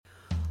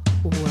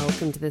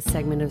Welcome to this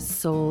segment of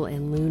Soul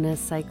and Lunar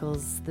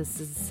Cycles.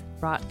 This is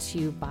brought to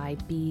you by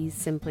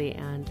BeSimply,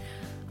 and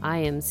I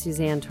am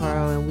Suzanne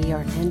Toro, and we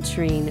are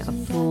entering a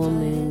full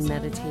moon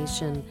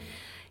meditation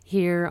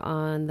here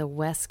on the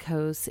West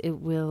Coast. It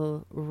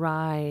will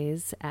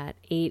rise at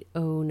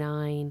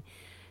 8:09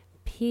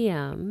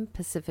 p.m.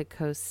 Pacific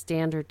Coast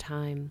Standard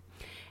Time.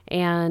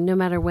 And no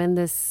matter when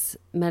this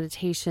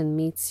meditation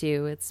meets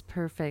you, it's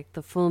perfect.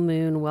 The full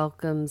moon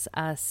welcomes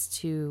us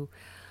to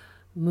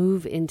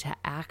move into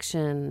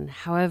action.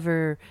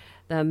 However,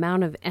 the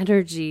amount of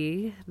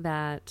energy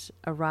that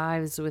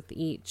arrives with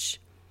each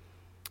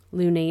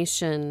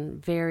lunation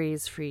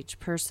varies for each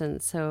person.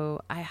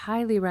 So I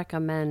highly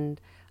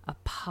recommend a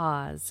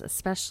pause,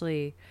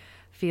 especially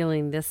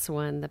feeling this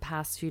one the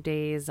past few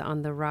days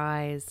on the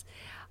rise,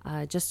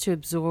 just to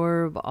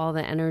absorb all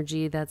the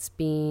energy that's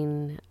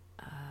being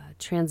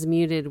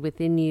transmuted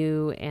within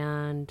you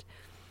and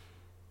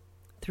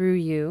through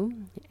you,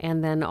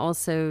 and then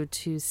also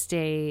to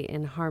stay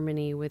in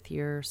harmony with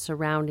your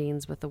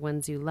surroundings, with the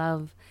ones you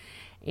love,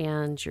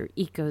 and your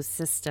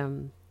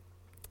ecosystem.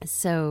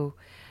 So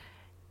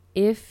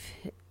if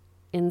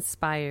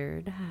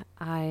inspired,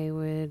 I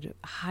would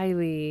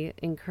highly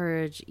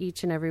encourage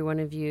each and every one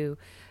of you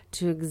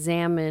to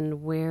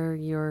examine where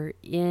you're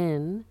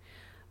in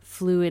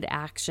fluid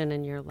action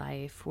in your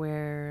life,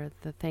 where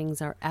the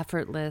things are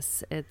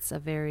effortless. It's a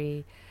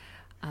very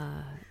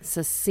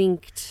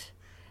succinct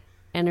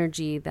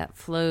energy that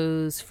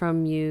flows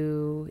from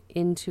you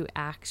into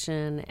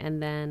action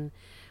and then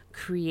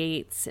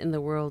creates in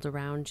the world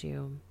around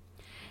you.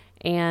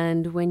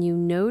 And when you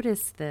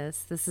notice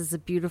this is a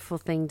beautiful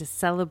thing to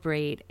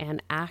celebrate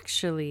and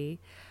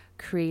actually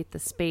create the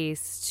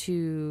space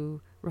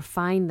to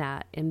refine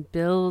that and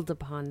build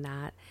upon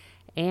that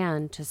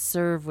and to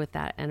serve with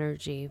that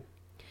energy.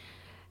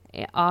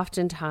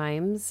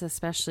 Oftentimes,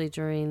 especially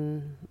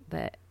during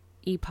the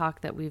epoch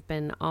that we've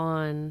been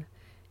on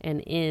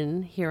and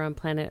in here on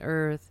planet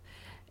Earth,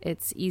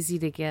 it's easy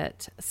to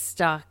get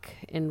stuck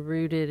and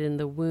rooted in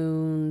the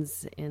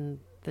wounds, in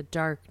the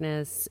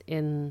darkness,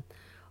 in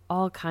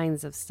all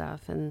kinds of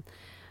stuff. And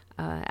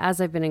as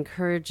I've been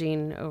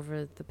encouraging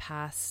over the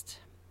past,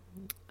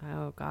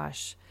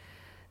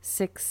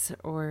 6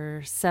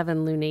 or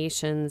 7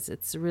 lunations,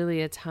 it's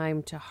really a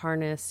time to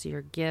harness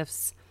your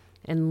gifts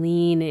and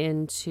lean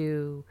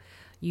into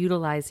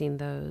utilizing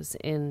those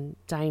in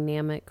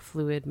dynamic,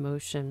 fluid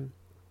motion.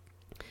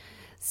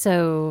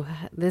 So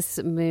this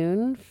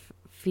moon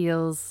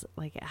feels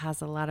like it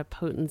has a lot of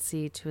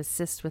potency to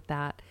assist with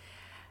that.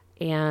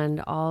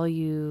 And all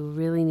you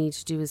really need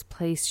to do is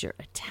place your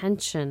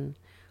attention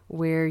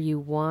where you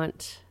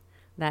want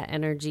that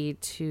energy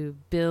to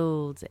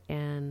build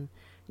and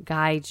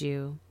guide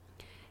you.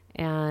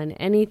 And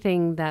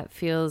anything that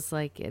feels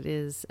like it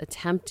is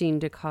attempting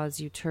to cause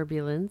you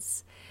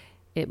turbulence,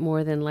 it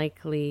more than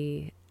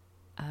likely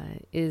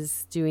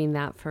is doing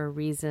that for a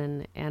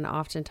reason. And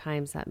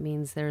oftentimes that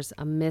means there's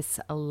a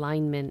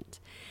misalignment.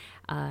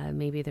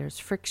 Maybe there's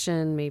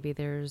friction, maybe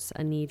there's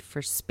a need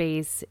for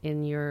space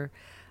in your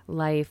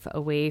life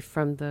away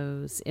from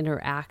those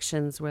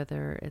interactions,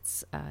 whether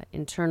it's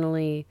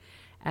internally,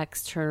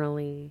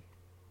 externally,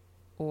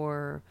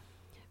 or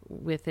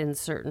within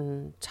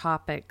certain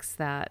topics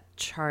that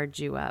charge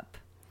you up.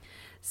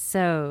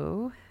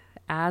 So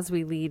as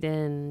we lead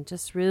in,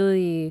 just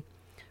really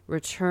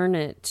return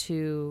it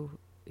to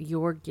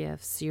your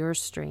gifts, your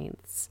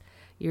strengths,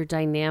 your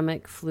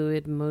dynamic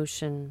fluid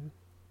motion.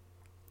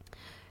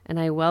 And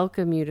I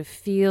welcome you to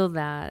feel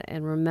that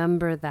and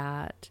remember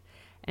that,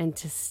 and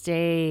to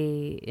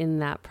stay in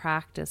that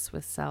practice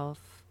with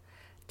self,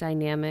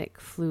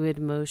 dynamic fluid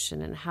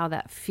motion, and how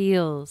that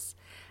feels,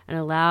 and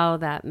allow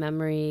that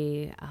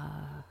memory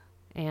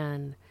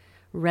and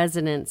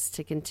resonance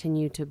to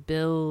continue to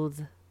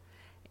build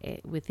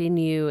within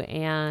you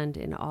and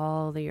in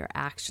all your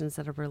actions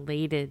that are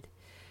related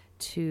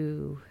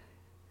to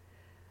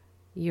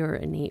your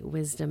innate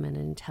wisdom and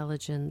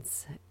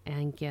intelligence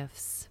and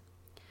gifts.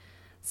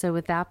 So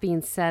with that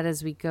being said,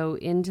 as we go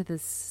into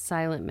this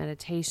silent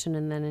meditation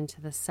and then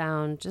into the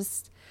sound,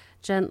 just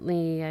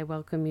gently, I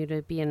welcome you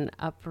to be in an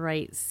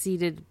upright,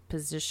 seated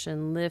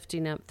position,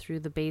 lifting up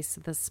through the base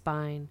of the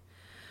spine,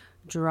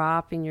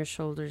 dropping your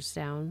shoulders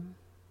down,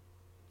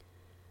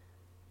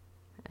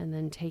 and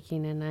then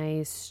taking a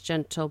nice,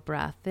 gentle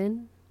breath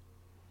in.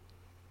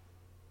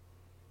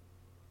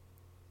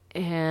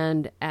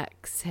 And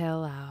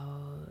exhale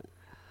out.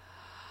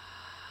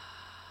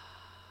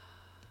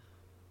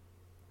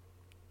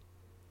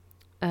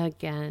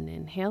 Again,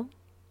 inhale.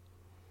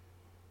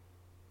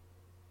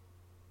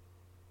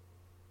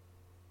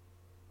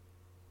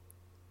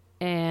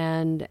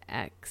 And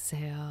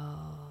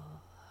exhale.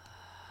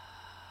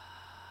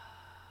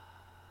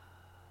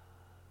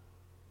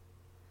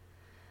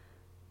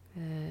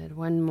 Good.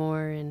 One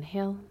more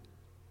inhale.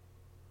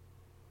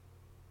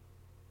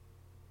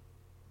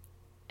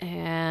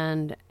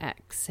 And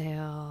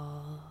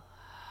exhale.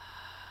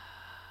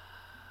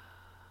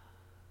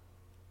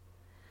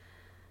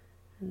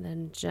 And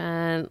then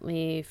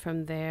gently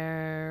from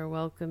there,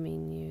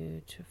 welcoming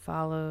you to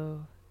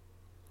follow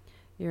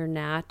your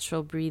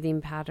natural breathing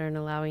pattern,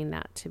 allowing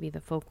that to be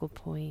the focal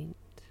point,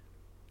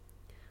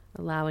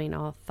 allowing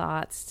all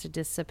thoughts to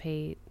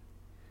dissipate,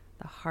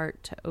 the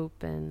heart to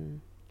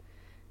open,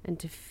 and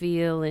to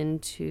feel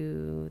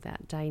into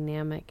that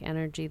dynamic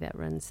energy that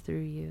runs through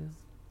you.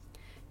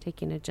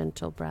 Taking a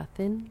gentle breath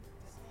in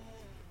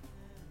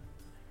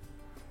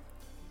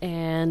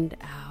and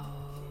out.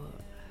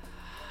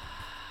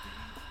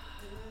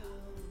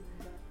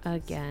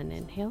 Again,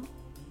 inhale.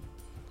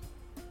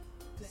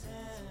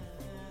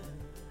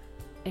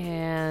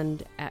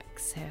 And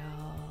exhale.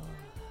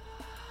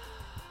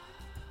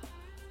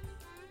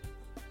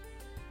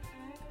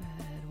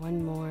 Good.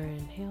 One more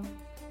inhale.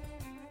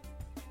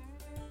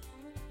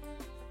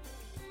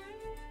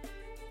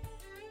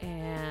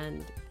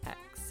 And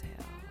exhale.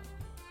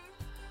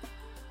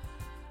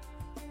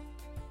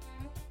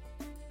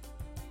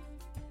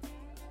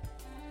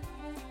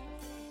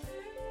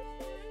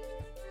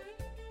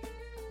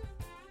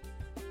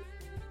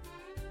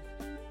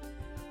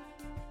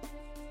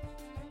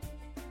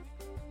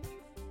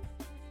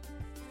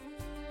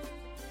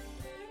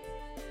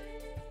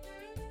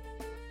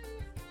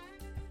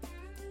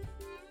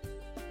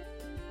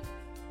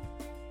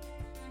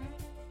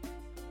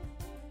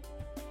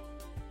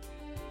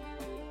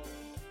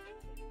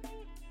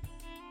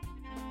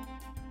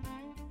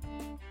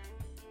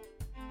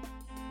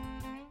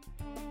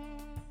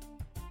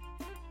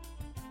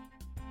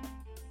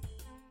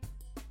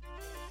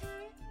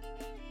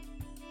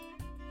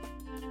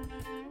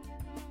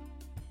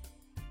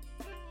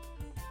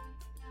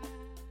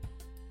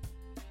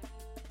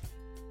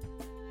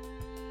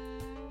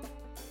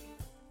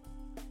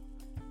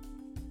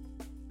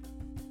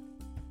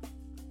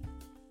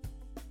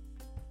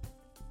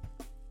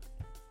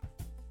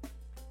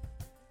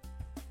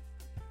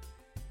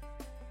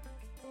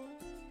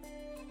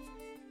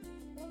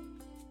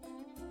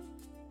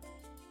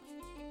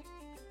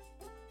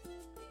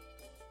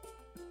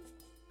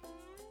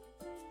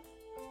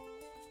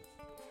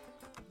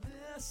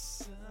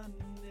 Listen,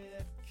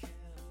 it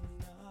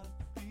cannot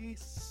be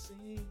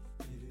seen.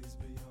 It is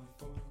beyond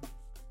form.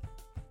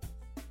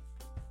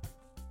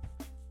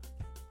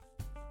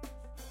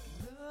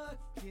 Look,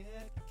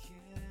 it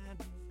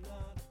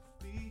cannot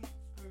be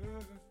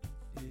heard.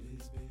 It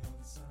is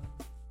beyond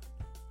sound.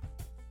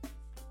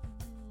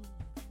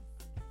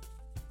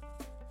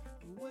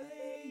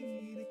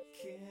 Wait, it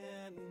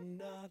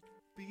cannot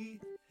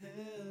be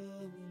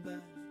held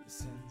back. The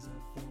sands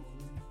are falling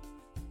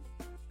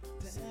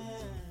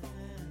down.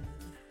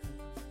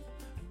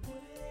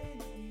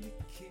 Wait, it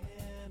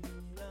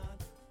cannot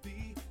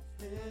be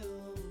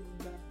held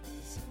back.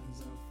 The sands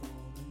are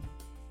falling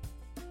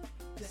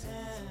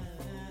down.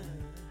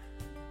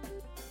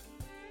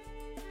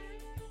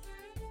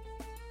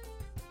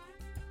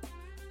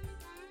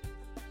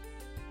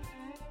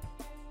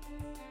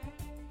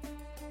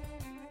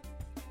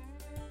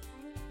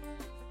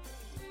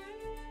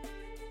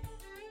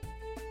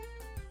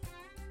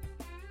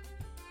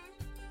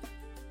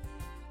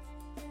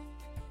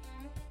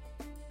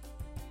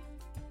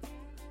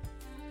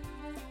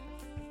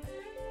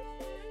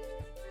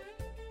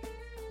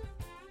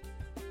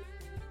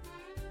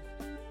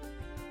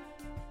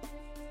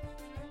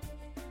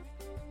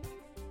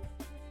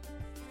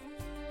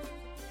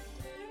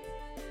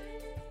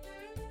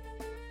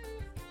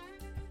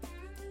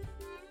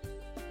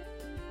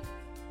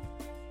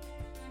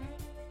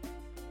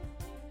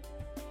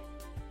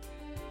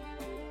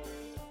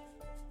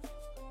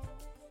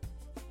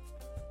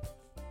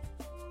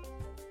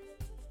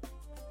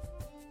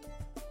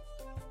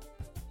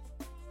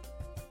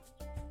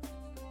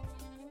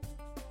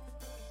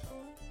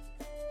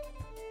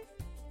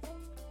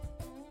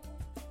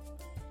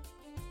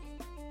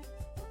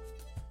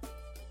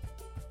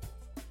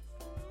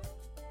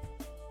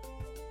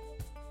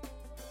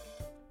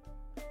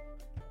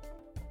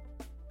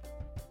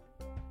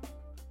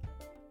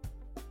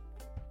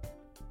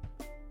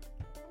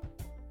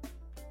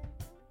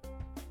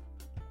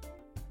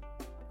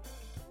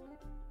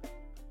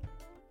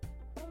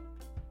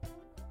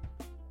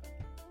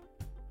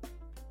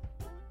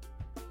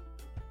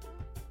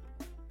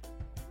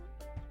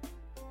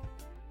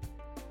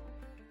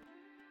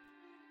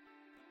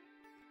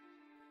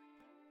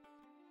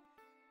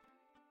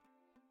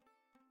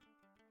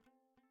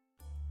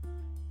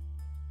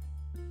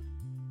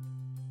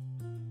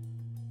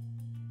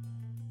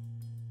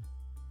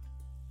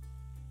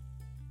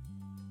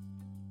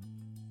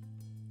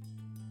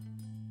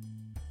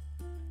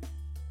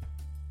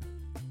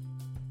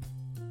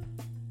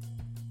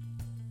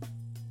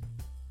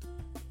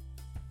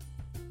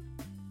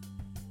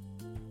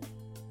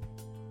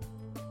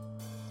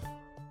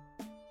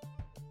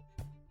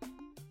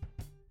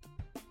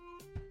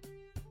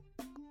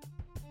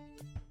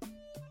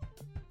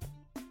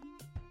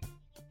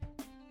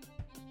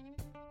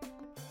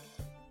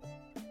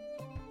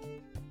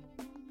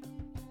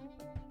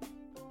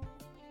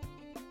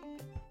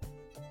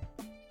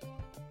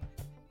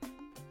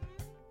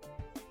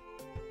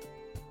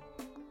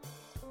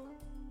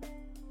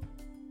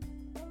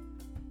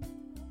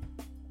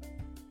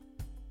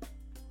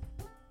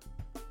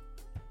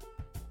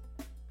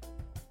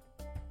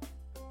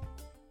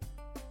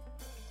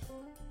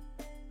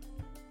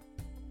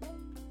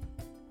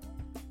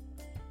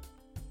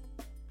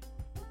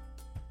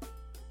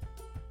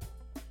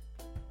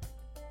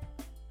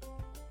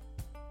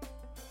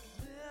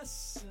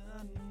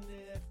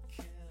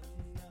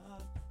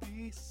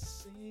 be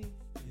seen.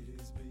 It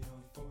is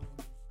beyond form.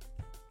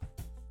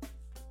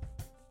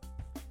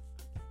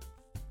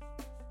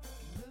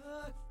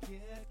 Look,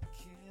 it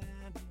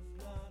cannot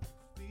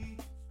be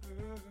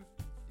heard.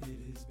 It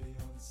is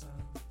beyond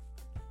sound.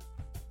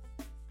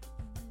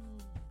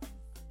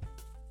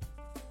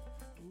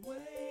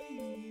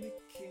 Wait,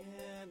 it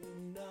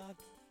cannot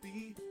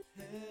be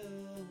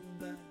held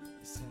back.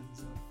 The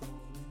sands are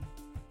falling down.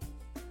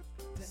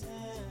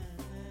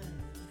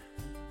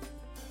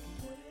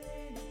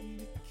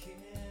 Wait, it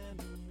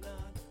cannot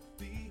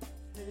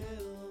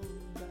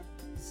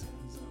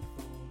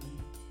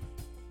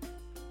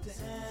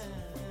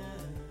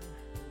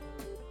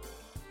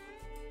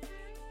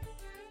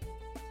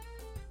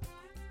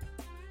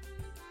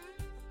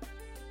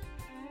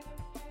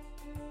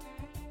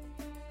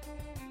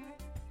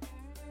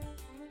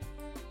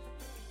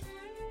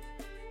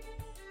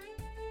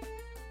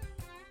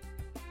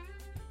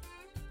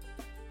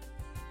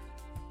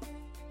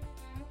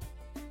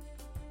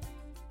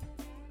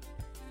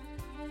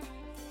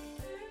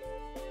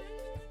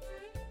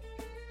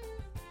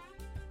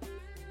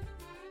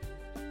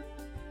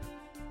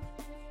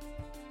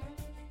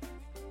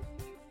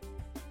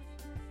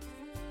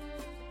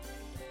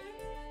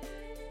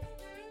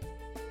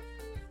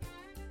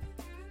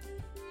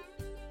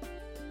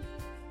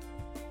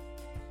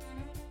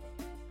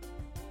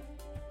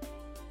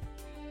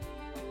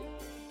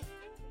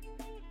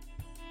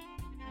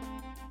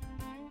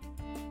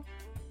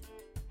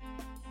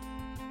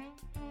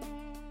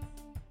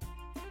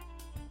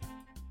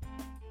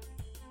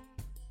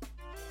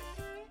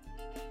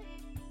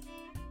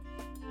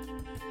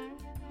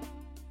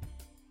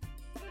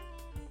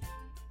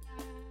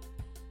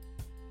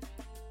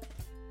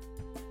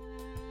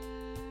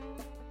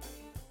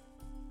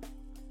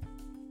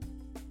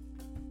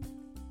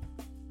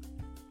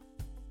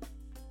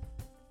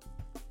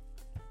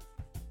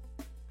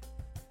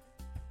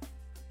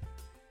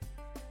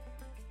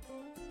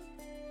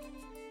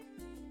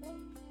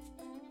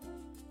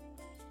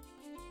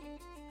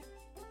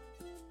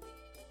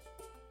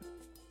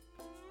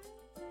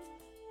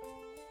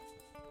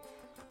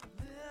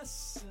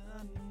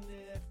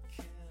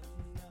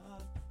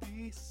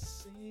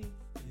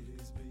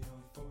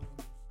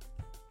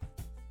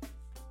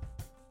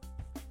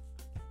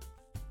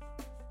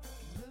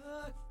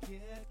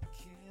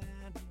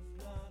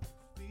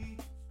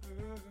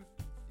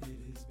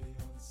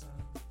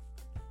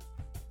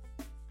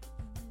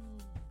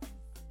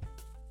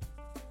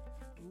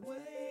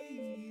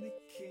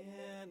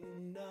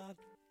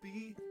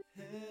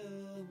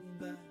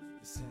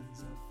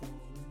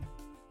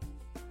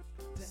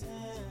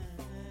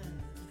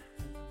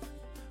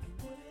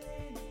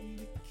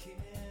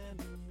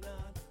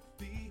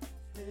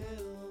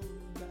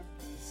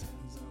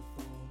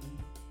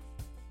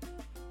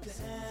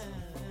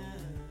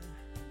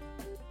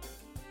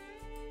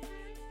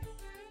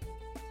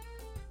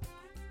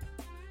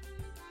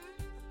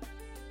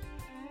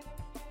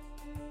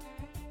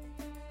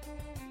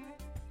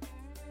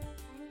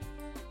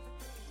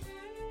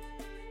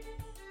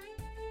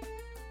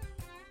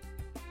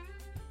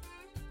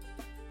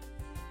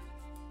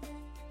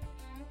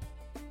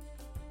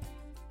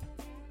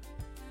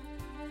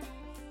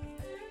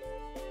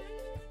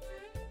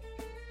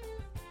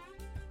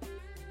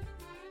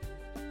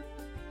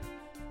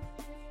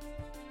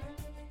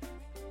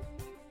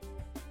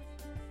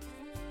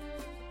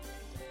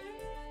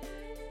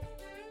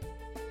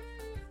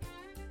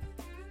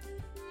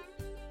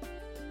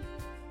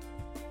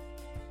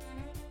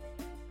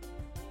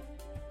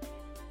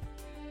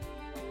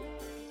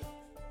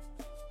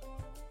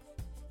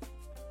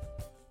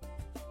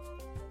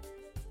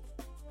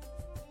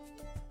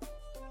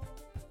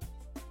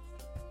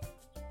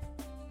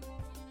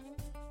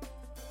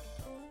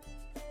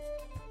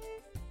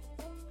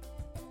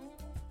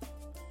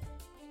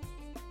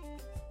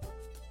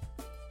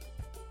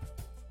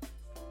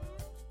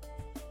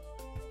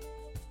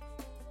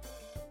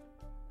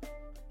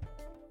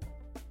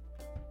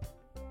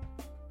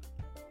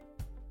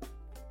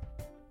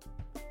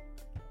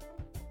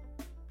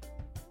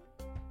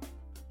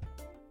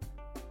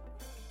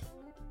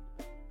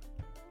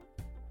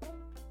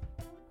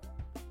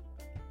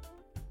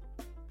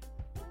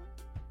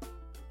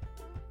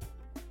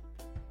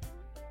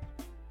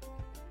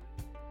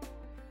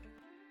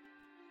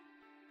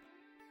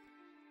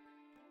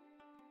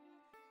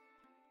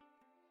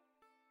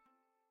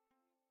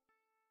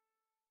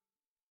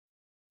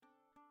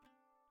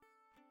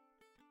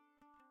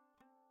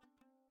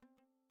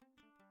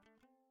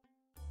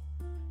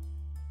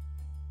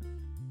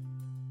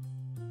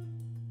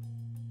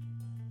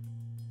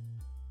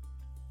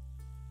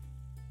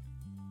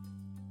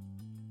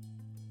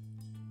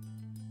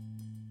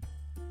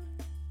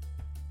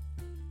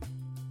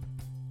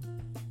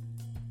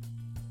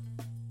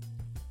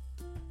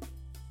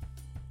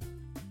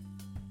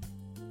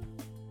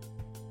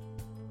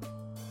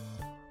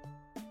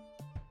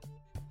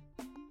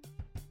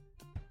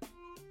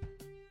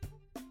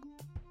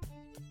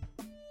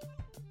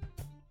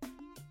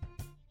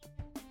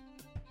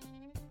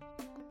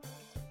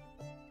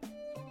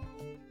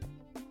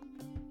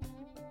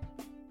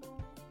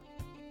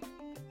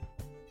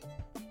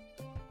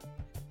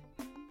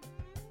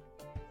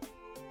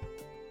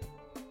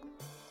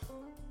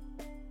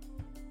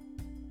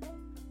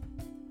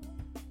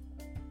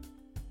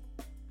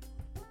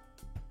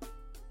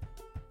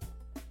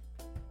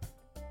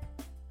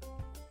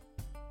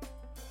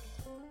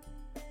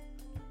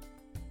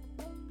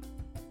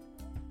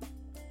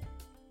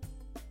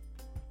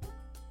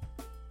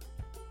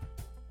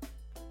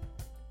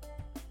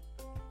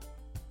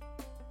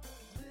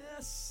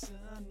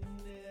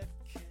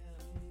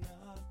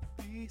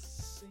be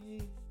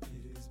seen.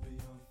 It is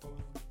beyond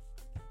form.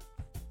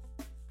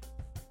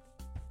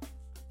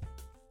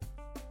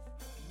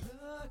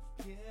 Look,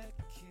 it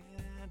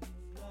cannot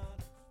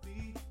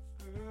be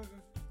heard.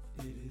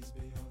 It is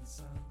beyond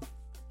sound.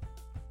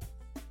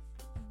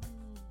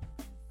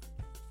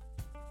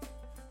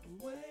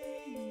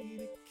 Wait,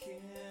 it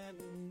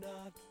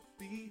cannot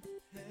be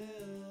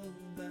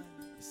held back.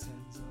 The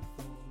sands are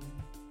falling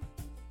down.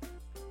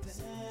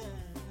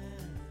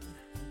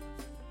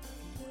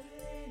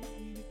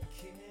 Wait, it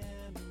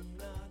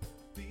cannot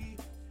be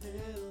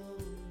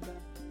held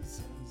back. The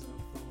sands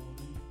are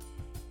falling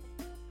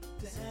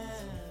down.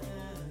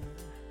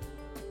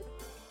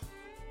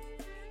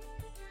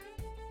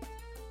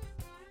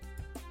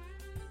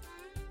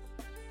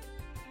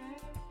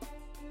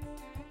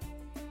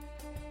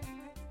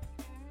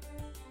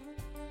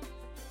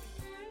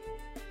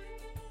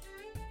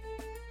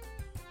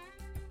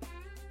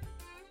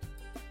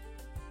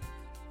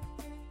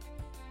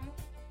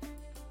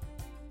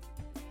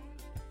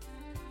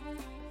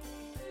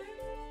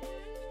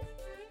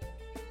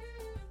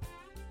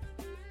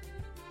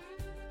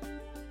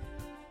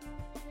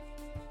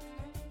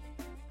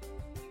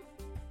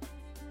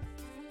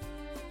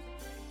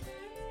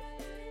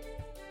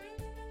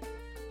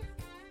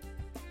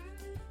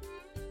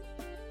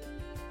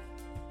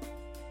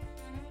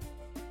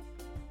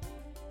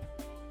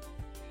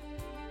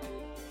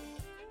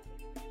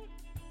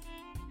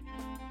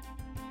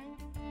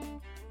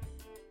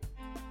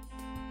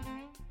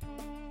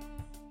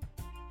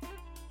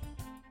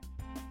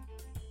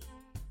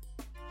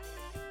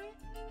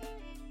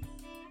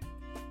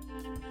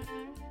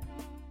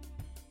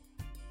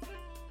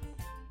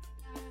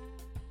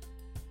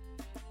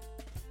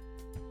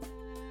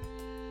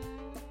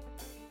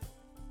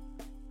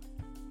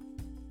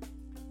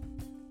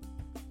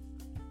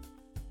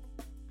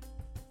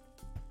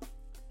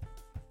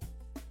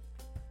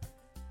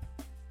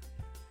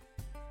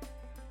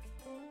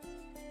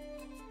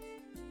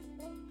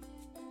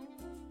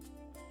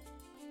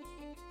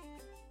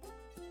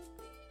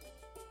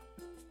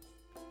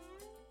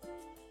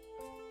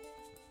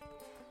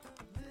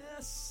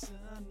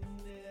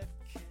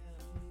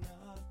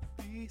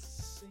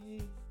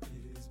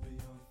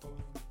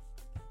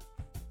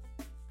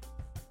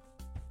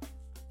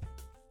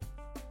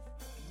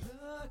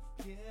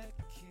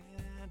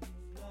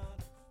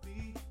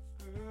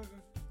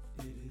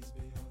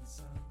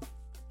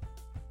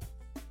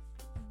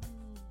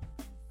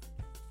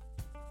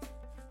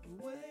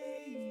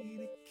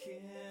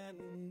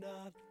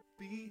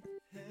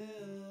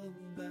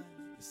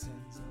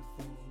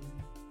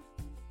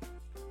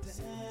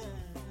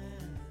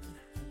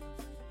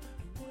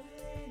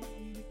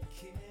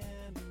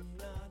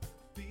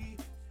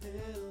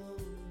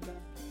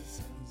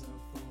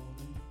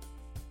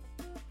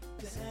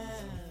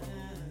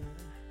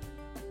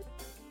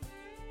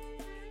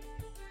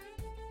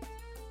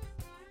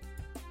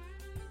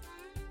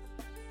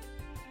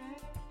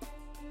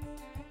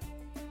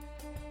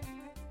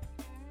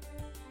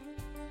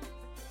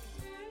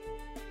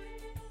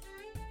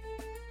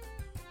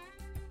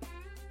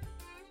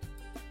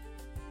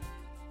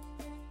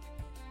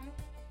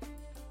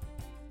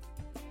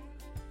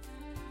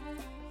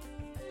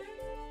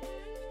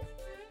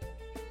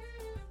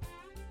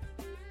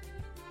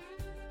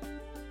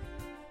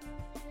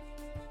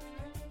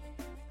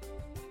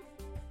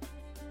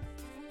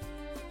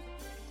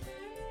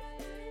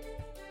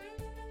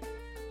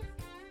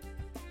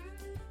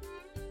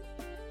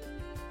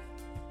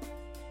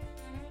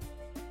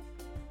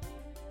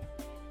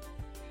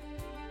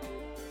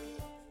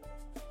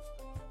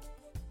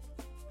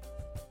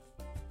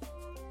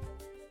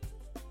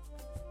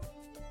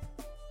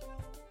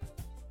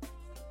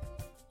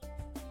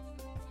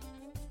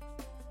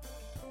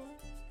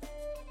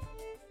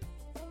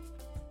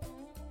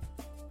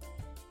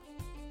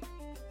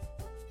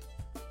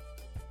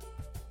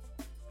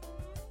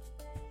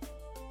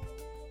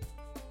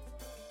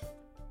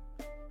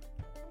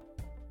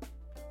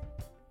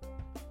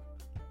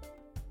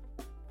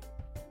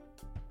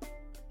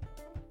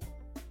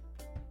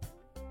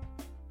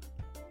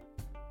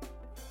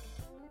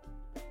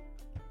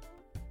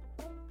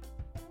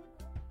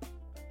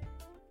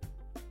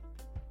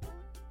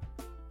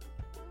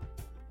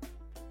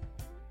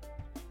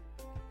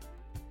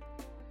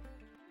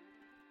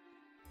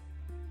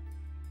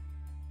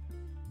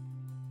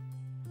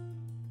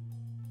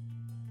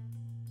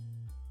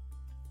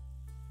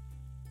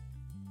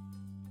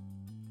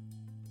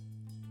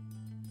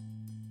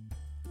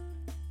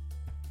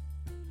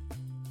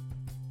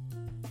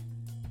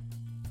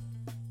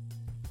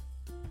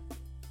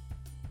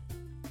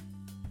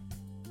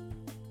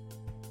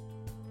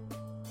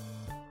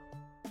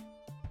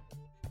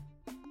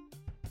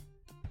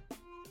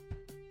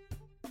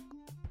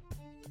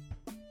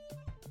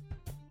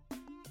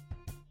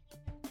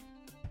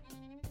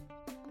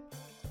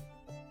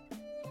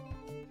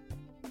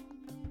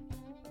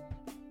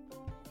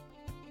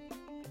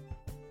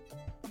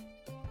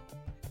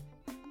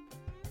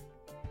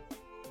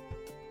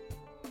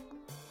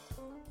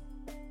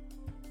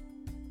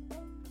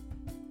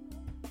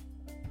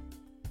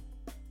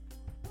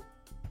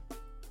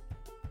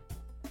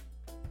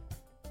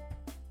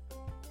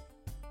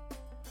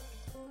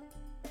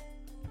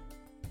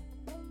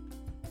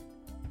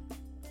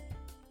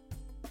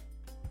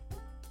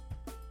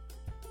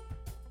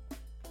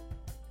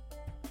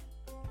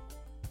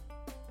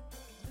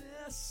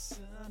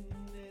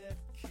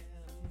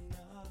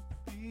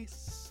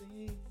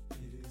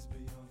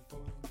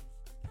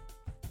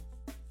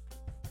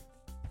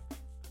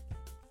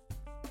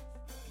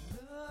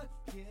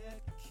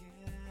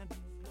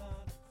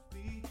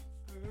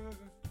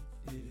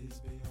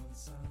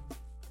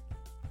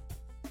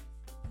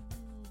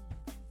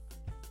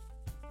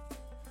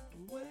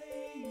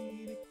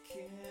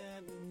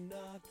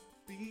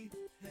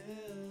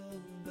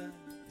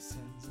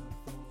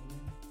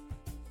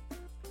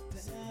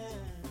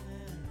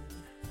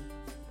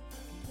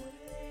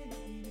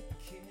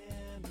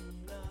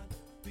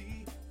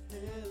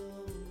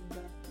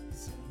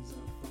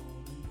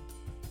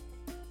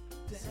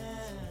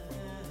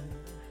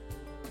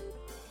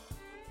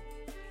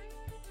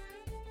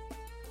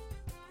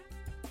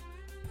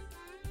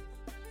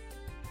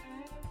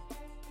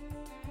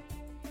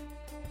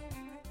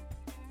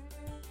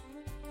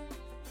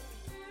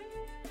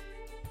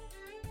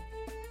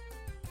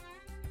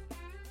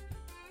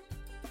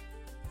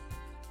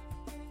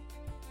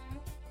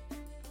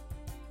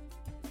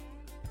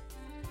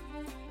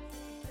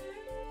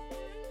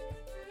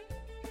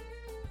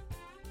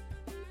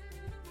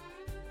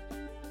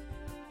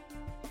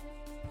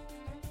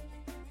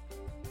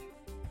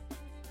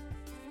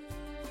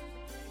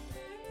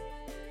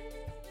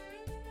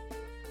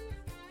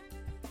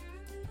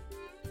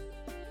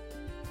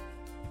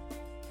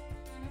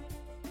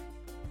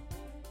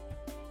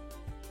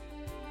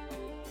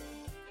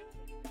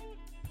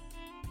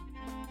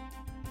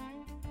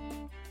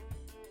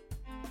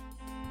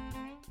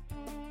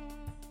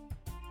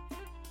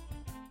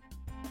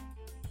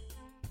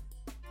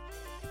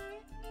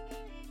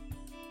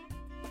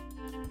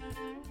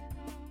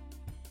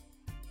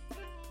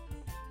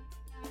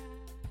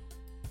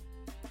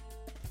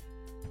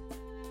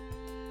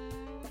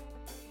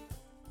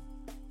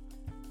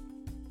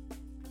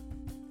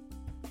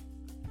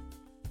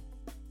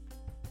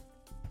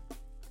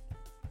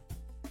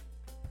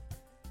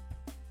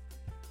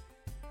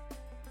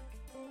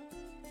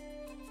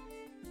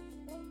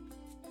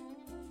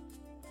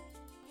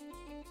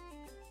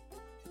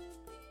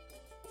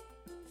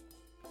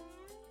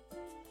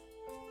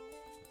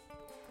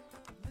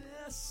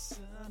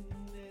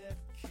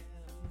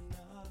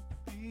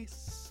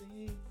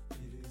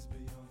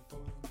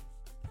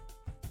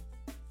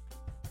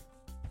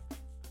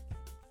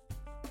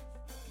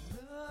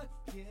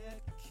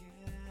 yet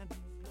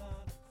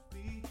cannot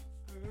be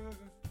heard.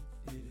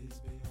 It is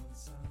beyond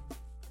sound.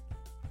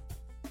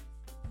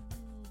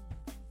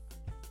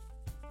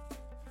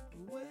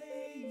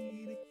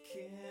 Wait, it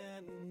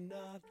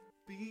cannot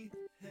be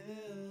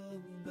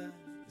held back.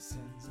 The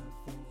sands are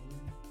falling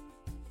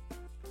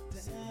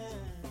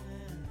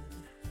down.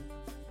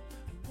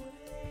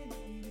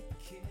 Wait, it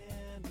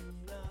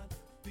cannot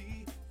be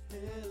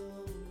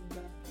held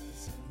back. The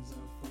sands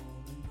are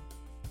falling down.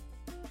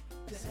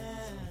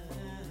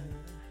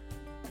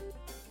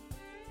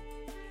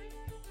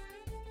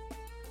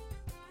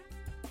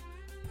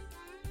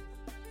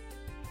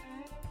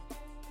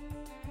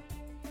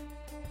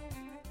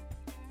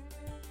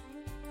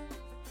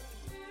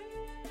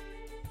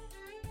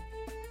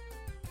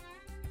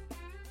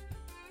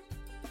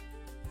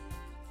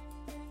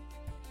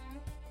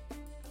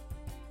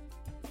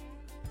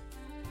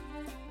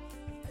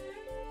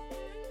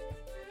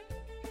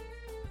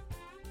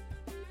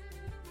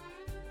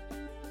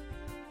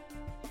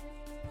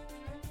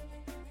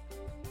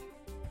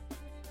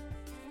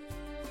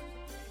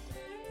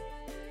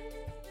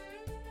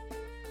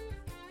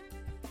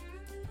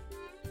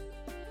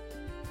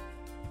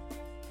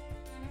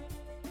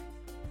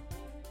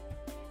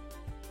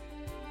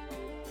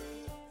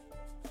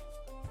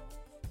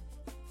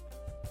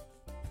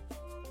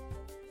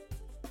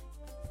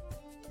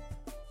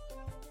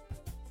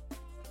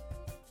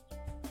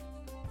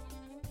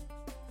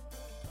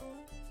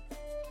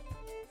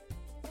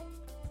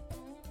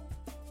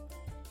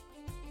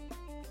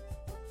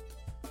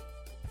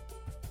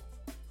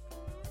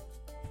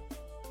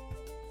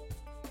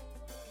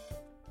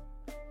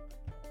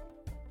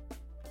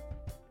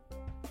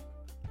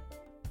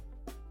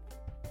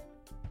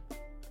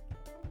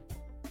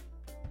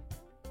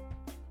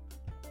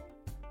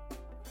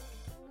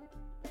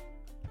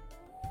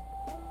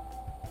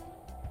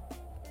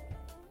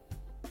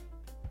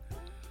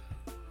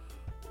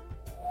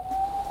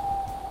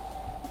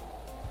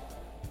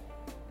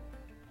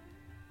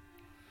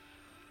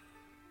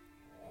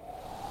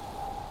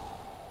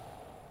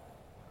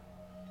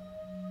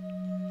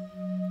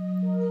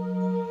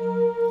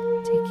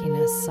 Taking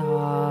a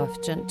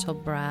soft, gentle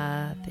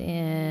breath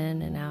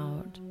in and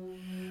out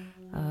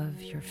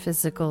of your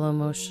physical,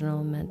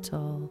 emotional,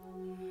 mental,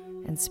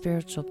 and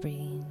spiritual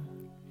being.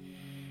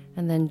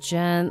 And then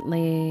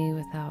gently,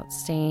 without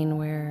staying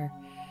where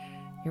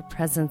your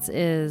presence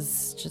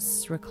is,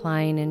 just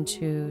recline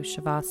into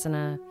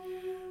Shavasana,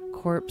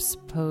 corpse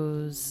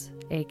pose,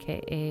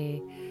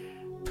 aka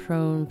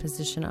prone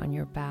position on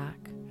your back.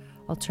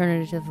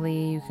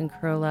 Alternatively, you can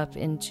curl up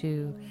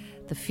into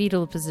the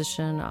fetal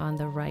position on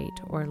the right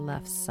or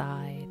left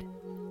side.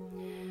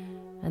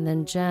 And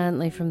then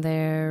gently from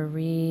there,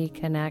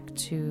 reconnect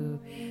to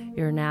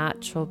your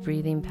natural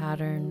breathing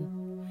pattern.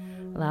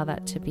 Allow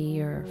that to be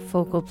your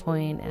focal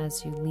point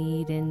as you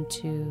lead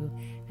into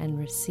and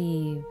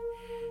receive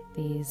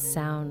these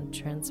sound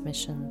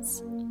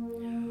transmissions.